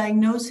with a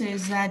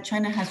diagnosis that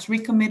China has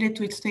recommitted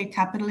to its state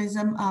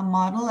capitalism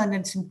model, and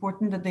it's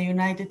important that the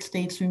United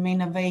States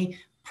remain a very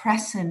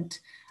present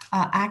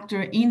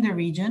actor in the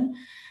region,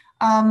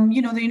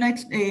 the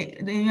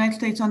United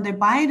States under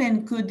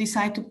Biden could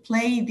decide to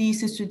play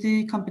this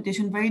strategic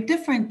competition very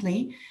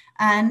differently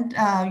and,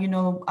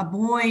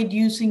 avoid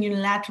using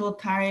unilateral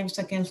tariffs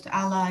against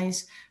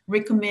allies,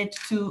 recommit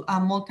to a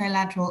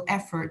multilateral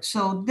effort.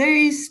 So there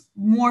is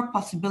more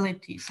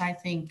possibilities, I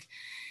think.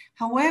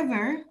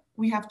 However,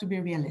 we have to be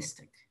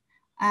realistic.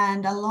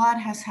 And a lot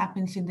has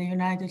happened since the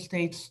United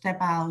States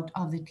stepped out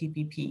of the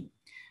TPP.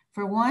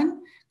 For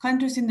one,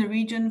 countries in the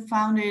region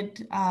found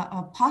it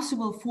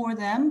possible for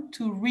them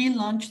to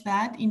relaunch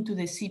that into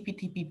the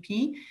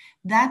CPTPP.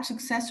 That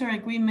successor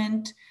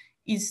agreement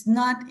is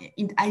not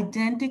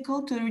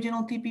identical to the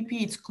original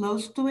TPP. It's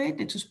close to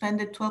it. It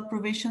suspended 12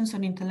 provisions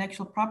on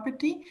intellectual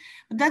property,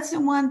 but that's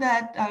the one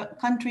that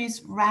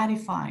countries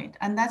ratified.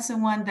 And that's the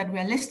one that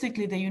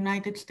realistically the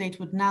United States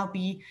would now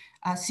be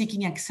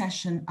seeking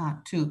accession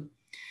to.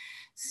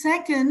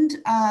 Second,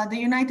 the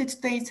United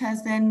States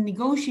has then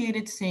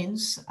negotiated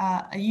since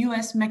a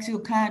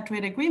US-Mexico-Canada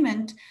trade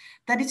agreement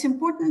that it's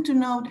important to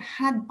note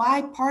had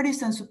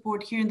bipartisan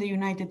support here in the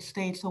United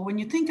States. So when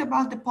you think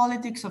about the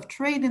politics of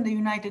trade in the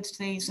United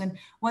States and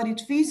what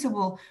is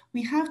feasible,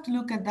 we have to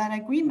look at that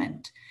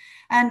agreement.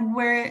 And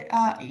where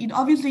it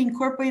obviously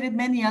incorporated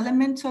many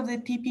elements of the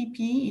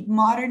TPP, it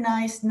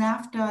modernized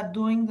NAFTA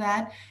doing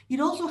that. It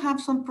also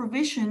has some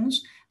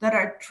provisions that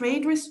are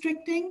trade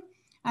restricting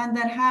and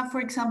that have, for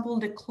example,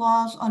 the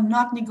clause on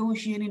not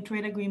negotiating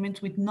trade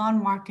agreements with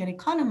non-market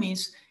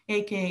economies,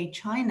 AKA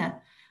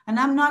China. And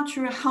I'm not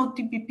sure how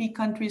TPP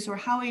countries or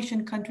how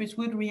Asian countries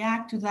would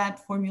react to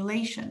that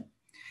formulation.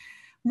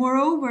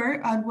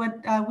 Moreover,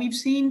 what we've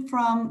seen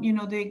from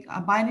the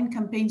Biden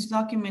campaign's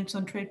documents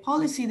on trade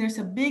policy, there's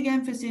a big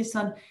emphasis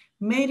on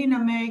made in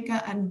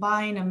America and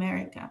buy in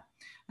America.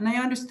 And I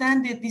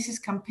understand that this is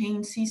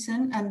campaign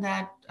season and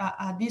that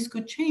this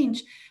could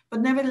change,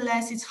 but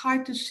nevertheless, it's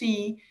hard to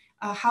see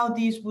how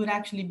these would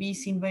actually be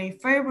seen very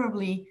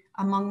favorably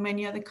among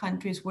many other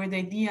countries where the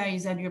idea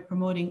is that you're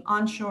promoting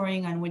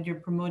onshoring and when you're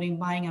promoting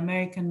buying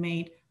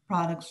American-made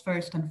products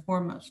first and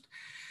foremost.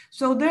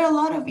 So there are a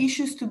lot of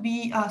issues to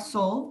be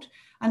solved.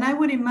 And I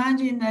would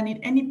imagine that in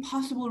any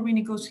possible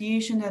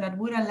renegotiation that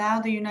would allow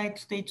the United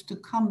States to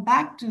come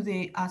back to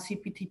the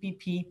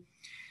CPTPP,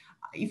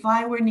 if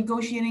I were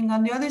negotiating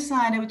on the other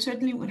side, I would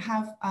certainly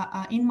have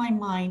in my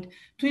mind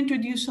to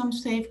introduce some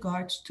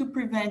safeguards to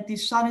prevent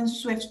these sudden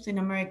swifts in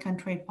American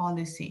trade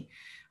policy.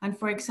 And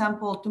for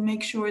example, to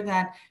make sure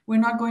that we're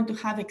not going to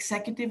have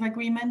executive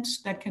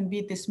agreements that can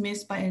be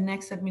dismissed by the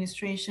next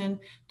administration,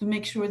 to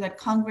make sure that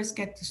Congress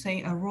gets to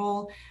say a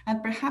role,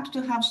 and perhaps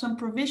to have some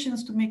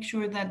provisions to make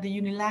sure that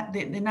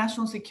the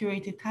national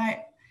security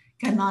tariff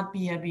cannot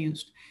be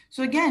abused.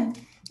 So again,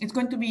 it's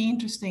going to be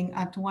interesting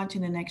to watch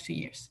in the next few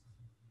years.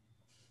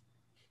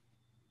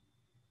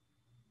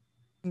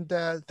 And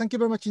thank you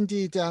very much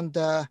indeed. And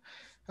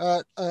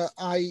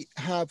I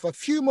have a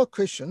few more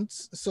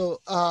questions. So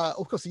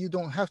of course, you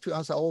don't have to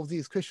answer all of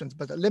these questions,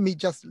 but let me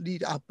just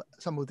lead up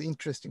some of the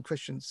interesting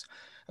questions.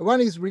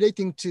 One is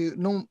relating to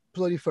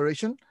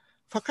non-proliferation.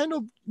 What kind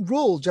of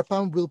role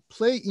Japan will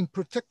play in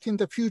protecting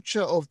the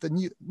future of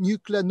the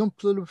nuclear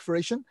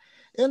non-proliferation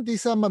and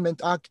disarmament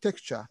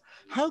architecture?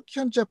 How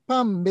can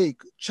Japan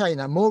make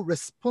China more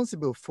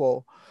responsible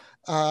for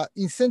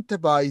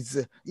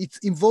incentivize its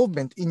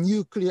involvement in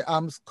nuclear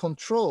arms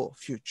control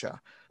future?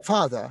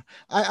 Further,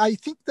 I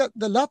think that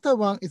the latter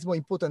one is more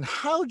important.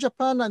 How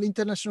Japan and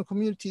international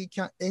community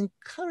can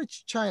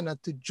encourage China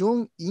to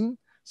join in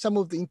some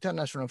of the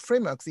international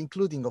frameworks,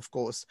 including, of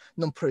course,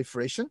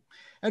 non-proliferation.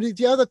 And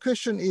the other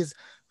question is,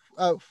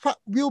 what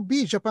will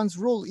be Japan's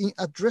role in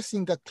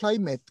addressing the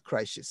climate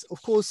crisis?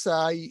 Of course,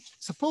 I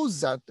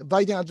suppose that the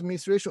Biden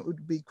administration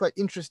would be quite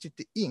interested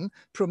in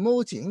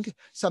promoting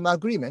some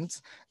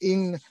agreements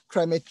in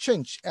climate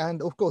change.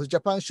 And of course,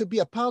 Japan should be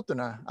a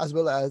partner as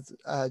well as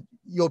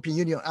European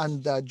Union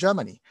and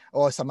Germany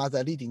or some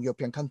other leading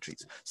European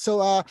countries.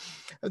 So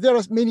there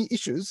are many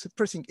issues,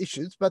 pressing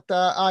issues, but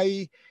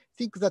I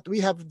think that we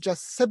have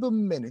just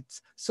 7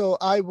 minutes. So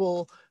I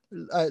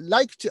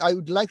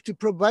would like to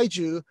provide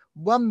you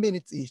 1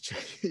 minute each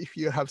if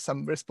you have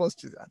some response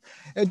to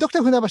that. Dr.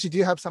 Funabashi, do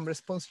you have some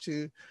response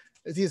to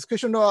this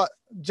question or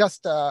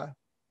just a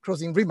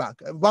closing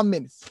remark? 1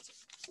 minute.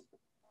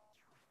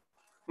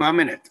 1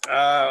 minute.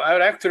 I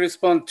would like to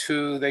respond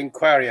to the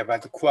inquiry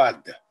about the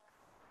Quad.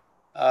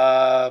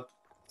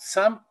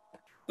 Some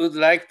would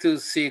like to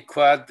see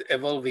Quad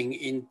evolving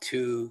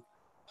into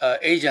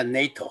Asian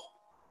NATO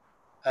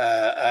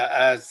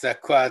as a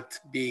Quad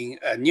being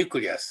a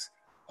nucleus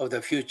of the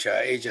future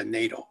Asian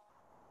NATO.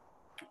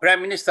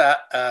 Prime Minister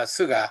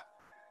Suga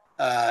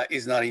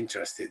is not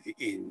interested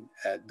in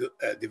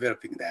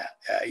developing that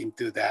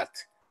into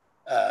that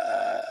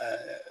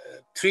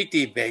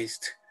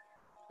treaty-based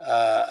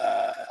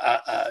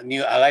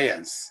new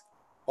alliance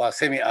or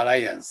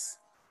semi-alliance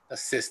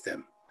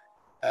system.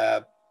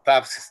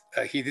 Perhaps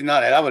he did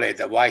not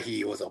elaborate why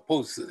he was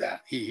opposed to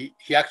that. He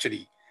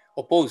actually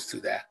opposed to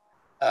that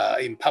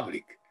in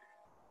public,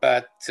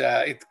 but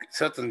it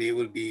certainly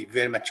will be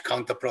very much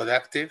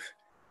counterproductive.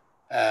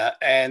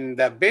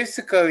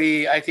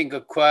 Basically, I think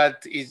Quad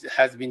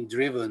has been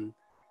driven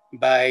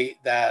by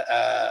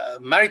the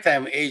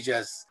maritime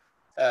Asia's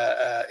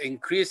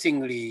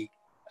increasingly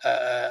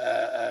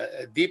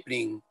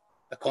deepening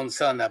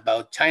concern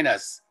about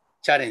China's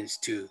challenge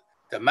to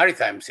the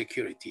maritime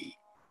security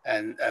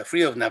and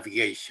freedom of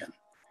navigation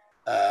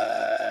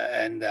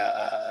and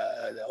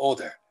the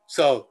order.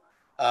 So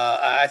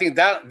I think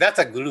that's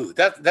a glue.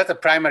 That's a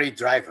primary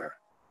driver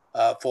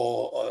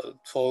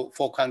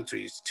for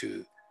countries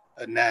to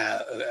now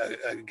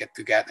get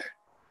together.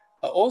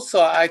 Also,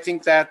 I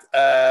think that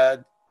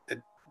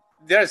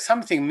there is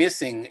something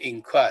missing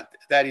in Quad,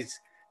 that is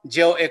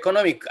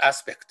geo-economic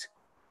aspect,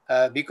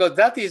 because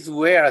that is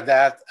where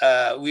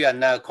we are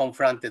now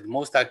confronted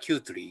most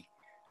acutely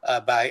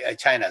by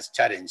China's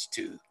challenge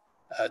to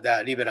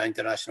the liberal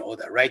international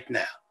order right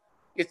now.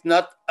 It's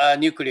not a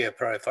nuclear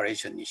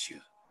proliferation issue,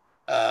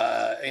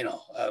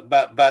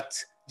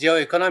 but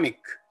geo-economic,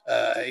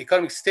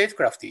 economic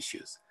statecraft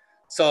issues.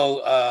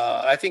 So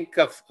I think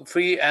a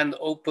free and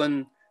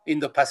open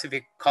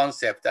Indo-Pacific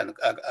concept and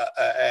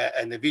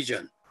the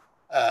vision,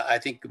 I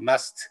think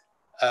must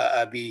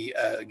be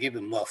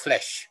given more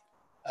flesh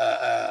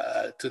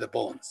to the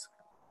bones.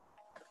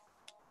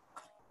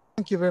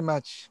 Thank you very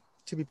much.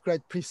 To be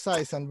quite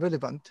precise and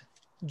relevant.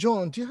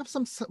 John, do you have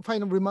some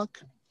final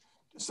remark?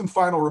 Some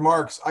final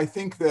remarks. I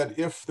think that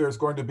if there's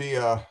going to be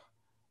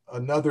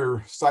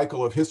another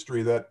cycle of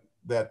history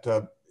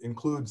that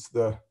includes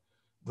a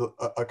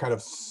kind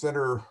of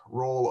center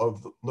role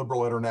of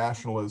liberal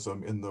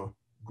internationalism in the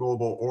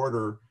global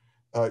order,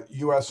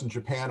 U.S. and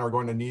Japan are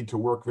going to need to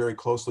work very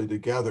closely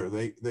together.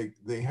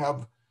 They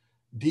have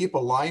deep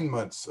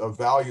alignments of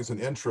values and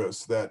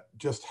interests that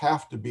just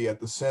have to be at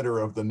the center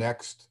of the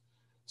next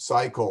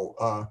cycle.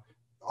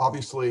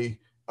 Obviously,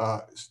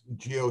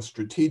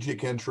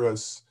 geostrategic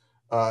interests,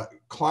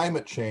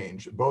 climate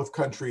change, both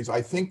countries.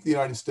 I think the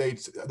United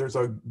States, there's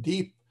a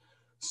deep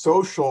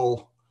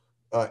social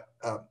kind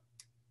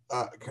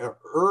of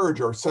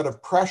urge or set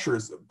of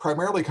pressures,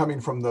 primarily coming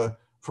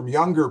from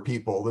younger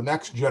people, the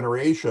next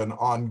generation,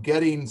 on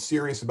getting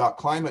serious about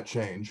climate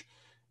change.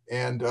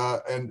 And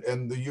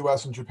the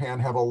U.S. and Japan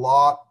have a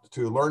lot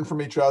to learn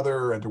from each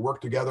other and to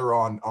work together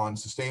on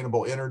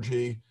sustainable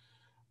energy.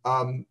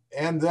 And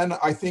then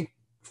I think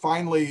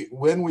finally,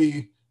 when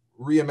we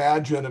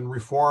reimagine and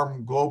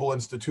reform global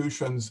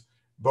institutions,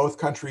 both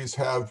countries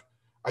have,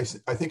 I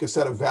think, a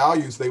set of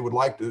values they would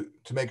like to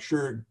make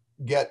sure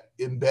get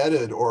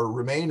embedded or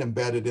remain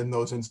embedded in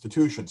those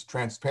institutions: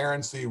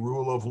 transparency,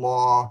 rule of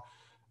law,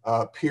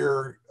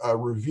 peer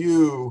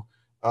review,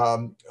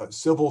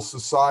 civil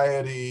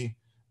society,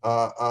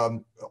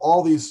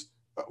 all these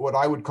what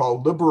I would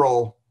call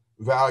liberal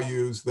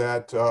values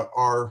that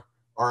are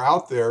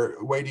out there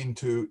waiting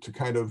to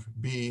kind of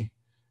be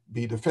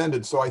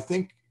defended. So I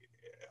think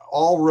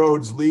all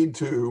roads lead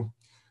to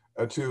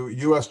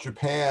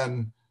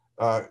U.S.-Japan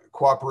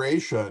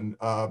cooperation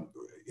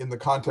in the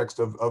context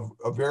of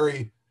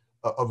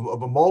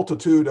a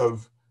multitude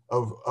of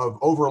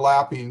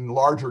overlapping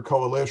larger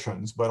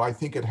coalitions, but I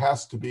think it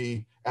has to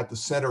be at the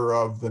center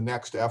of the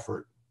next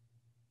effort.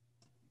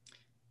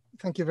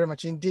 Thank you very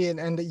much indeed.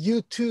 And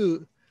you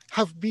too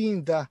have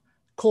been the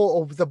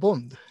core of the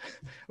bond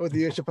of the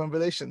U.S.-Japan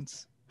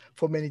relations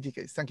for many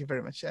decades. Thank you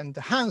very much. And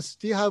Hans,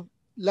 do you have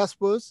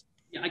last words?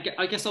 Yeah,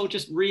 I guess I'll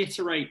just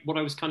reiterate what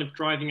I was kind of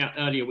driving at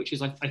earlier, which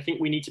is I think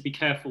we need to be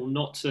careful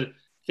not to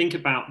think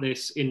about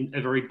this in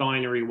a very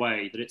binary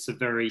way, that it's a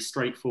very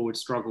straightforward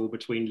struggle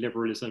between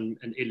liberalism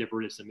and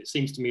illiberalism. It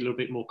seems to me a little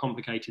bit more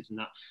complicated than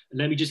that. And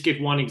let me just give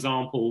one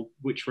example,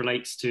 which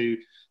relates to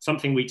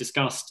something we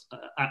discussed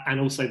and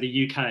also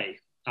the UK,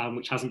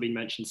 which hasn't been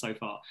mentioned so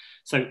far.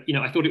 So,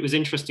 I thought it was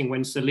interesting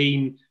when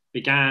Celine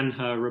began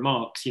her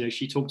remarks,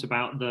 she talked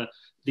about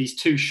these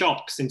two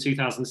shocks in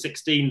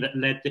 2016 that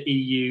led the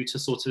EU to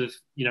sort of,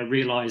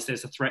 realize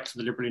there's a threat to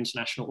the liberal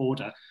international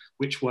order,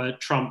 which were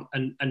Trump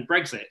and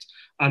Brexit.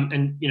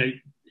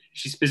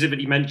 She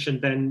specifically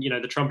mentioned then,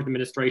 the Trump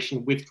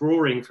administration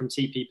withdrawing from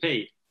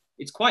TPP.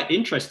 It's quite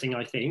interesting,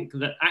 I think,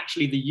 that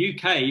actually the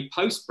UK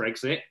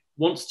post-Brexit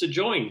wants to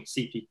join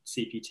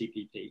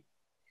CPTPP.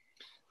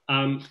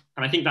 And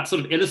I think that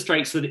sort of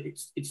illustrates that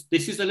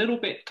this is a little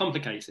bit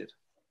complicated.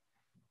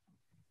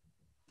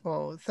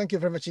 Well, thank you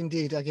very much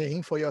indeed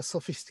again for your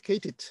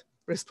sophisticated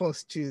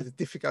response to the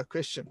difficult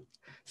question.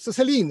 So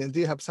Celine, do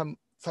you have some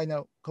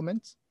final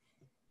comments?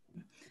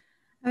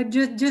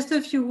 Just a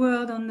few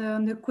words on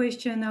the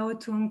question how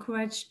to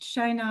encourage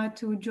China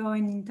to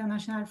join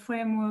international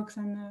frameworks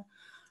and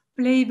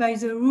play by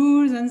the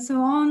rules and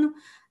so on.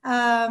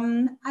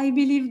 I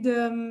believe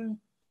the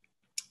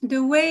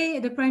way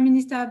the Prime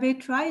Minister Abe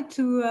tried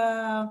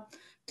to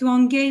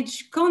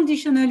engage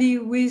conditionally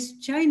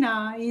with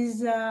China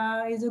is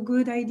a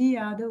good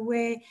idea. The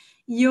way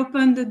he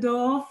opened the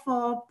door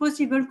for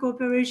possible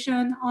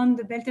cooperation on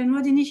the Belt and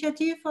Road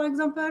Initiative, for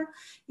example,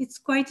 it's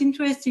quite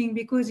interesting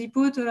because he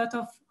put a lot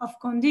of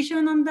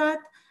condition on that,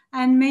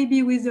 and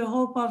maybe with the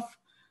hope of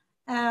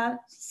at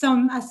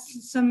some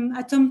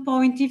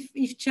point,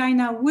 if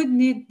China would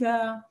need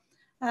the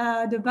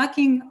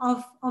backing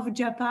of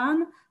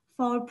Japan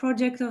for a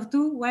project or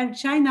two, while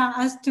China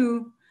has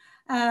to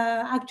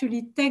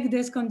actually take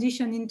this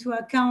condition into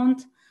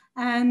account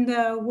and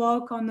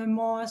work on a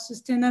more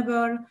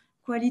sustainable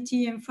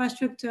quality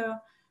infrastructure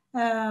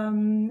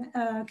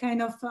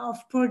kind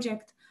of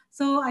project.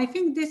 So I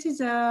think this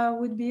is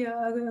would be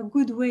a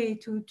good way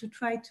to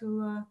try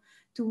to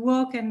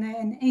work and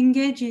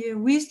engage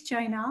with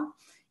China.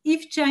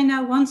 If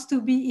China wants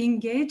to be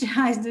engaged,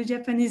 as the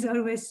Japanese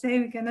always say,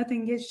 we cannot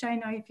engage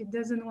China if it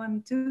doesn't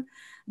want to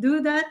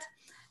do that.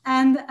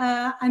 And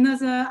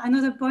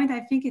another point, I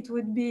think it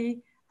would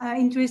be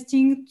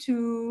interesting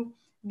to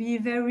be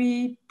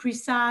very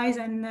precise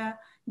and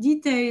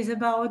details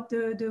about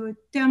the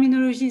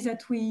terminologies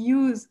that we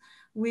use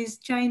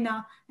with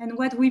China and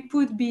what we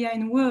put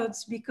behind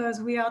words,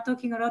 because we are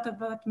talking a lot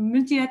about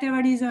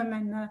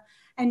multilateralism,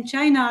 and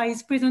China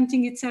is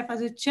presenting itself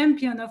as a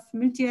champion of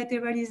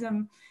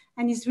multilateralism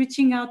and is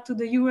reaching out to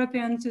the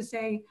Europeans to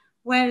say,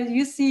 well,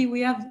 you see,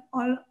 we have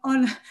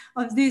all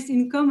of this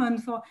in common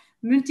for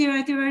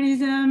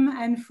multilateralism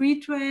and free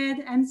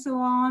trade and so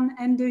on.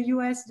 And the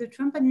US, the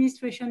Trump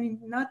administration is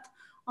not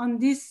on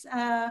this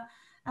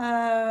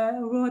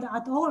road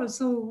at all.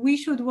 So we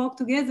should work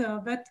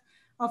together. But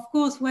of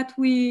course, what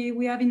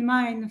we have in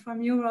mind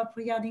from Europe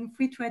regarding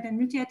free trade and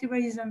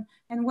multilateralism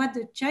and what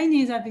the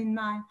Chinese have in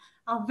mind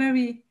are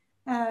very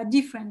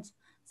different.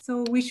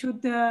 So we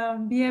should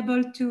be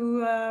able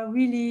to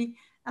really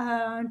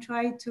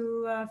try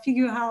to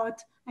figure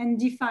out and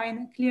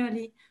define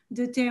clearly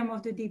the term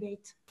of the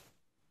debate.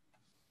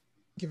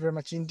 Thank you very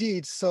much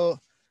indeed. So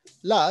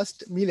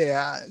last,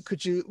 Milea,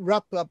 could you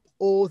wrap up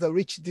all the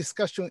rich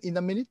discussion in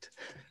a minute?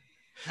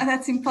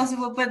 That's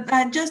impossible,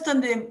 but just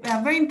on the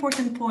very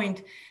important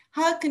point,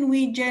 how can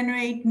we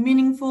generate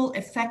meaningful,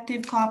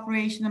 effective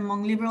cooperation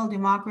among liberal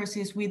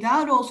democracies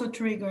without also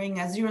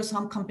triggering a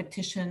zero-sum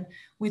competition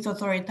with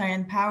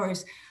authoritarian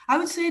powers? I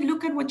would say,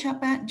 look at what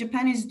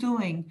Japan is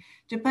doing.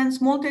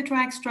 Japan's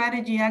multi-track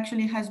strategy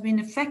actually has been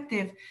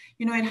effective.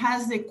 You know, it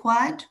has the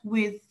Quad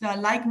with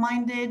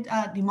like-minded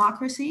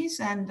democracies,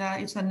 and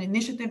it's an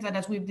initiative that,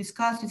 as we've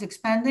discussed, is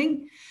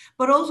expanding,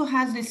 but also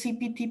has the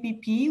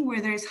CPTPP,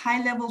 where there's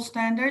high-level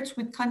standards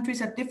with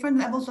countries at different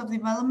levels of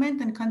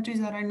development and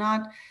countries that are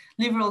not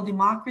liberal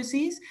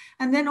democracies.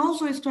 And then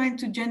also is trying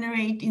to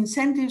generate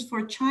incentives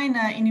for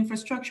China in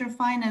infrastructure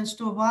finance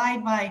to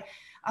abide by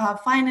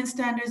finance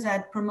standards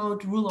that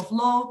promote rule of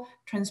law,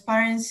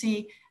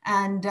 transparency,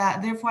 and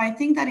therefore I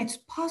think that it's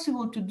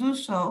possible to do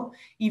so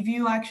if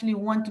you actually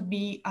want to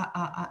be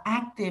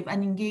active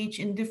and engage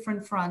in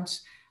different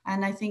fronts.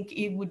 And I think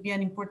it would be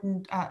an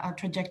important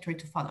trajectory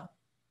to follow.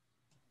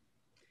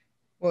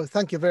 Well,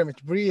 thank you very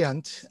much.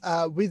 Brilliant.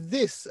 With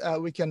this,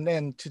 we can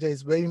end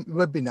today's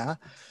webinar.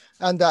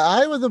 And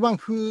I was the one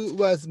who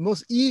was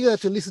most eager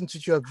to listen to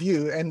your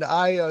view. And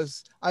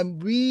I'm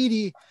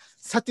really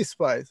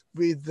satisfied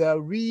with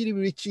really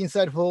rich,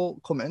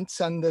 insightful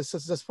comments. And so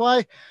that's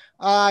why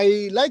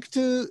I like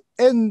to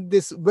end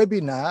this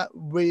webinar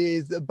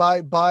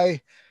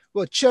by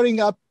cheering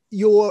up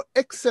your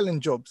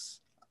excellent jobs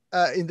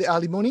in the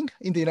early morning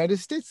in the United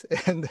States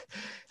and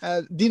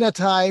dinner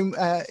time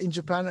in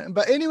Japan.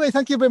 But anyway,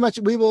 thank you very much.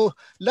 We will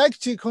like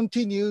to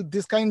continue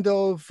this kind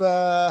of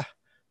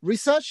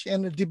research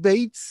and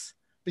debates,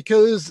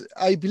 because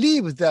I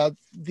believe that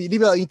the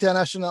liberal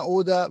international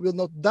order will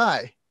not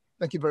die.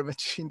 Thank you very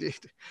much indeed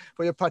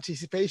for your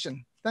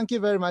participation. Thank you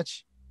very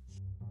much.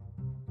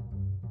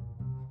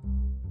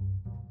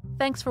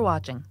 Thanks for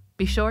watching.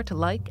 Be sure to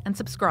like and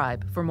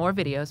subscribe for more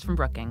videos from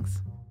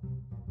Brookings.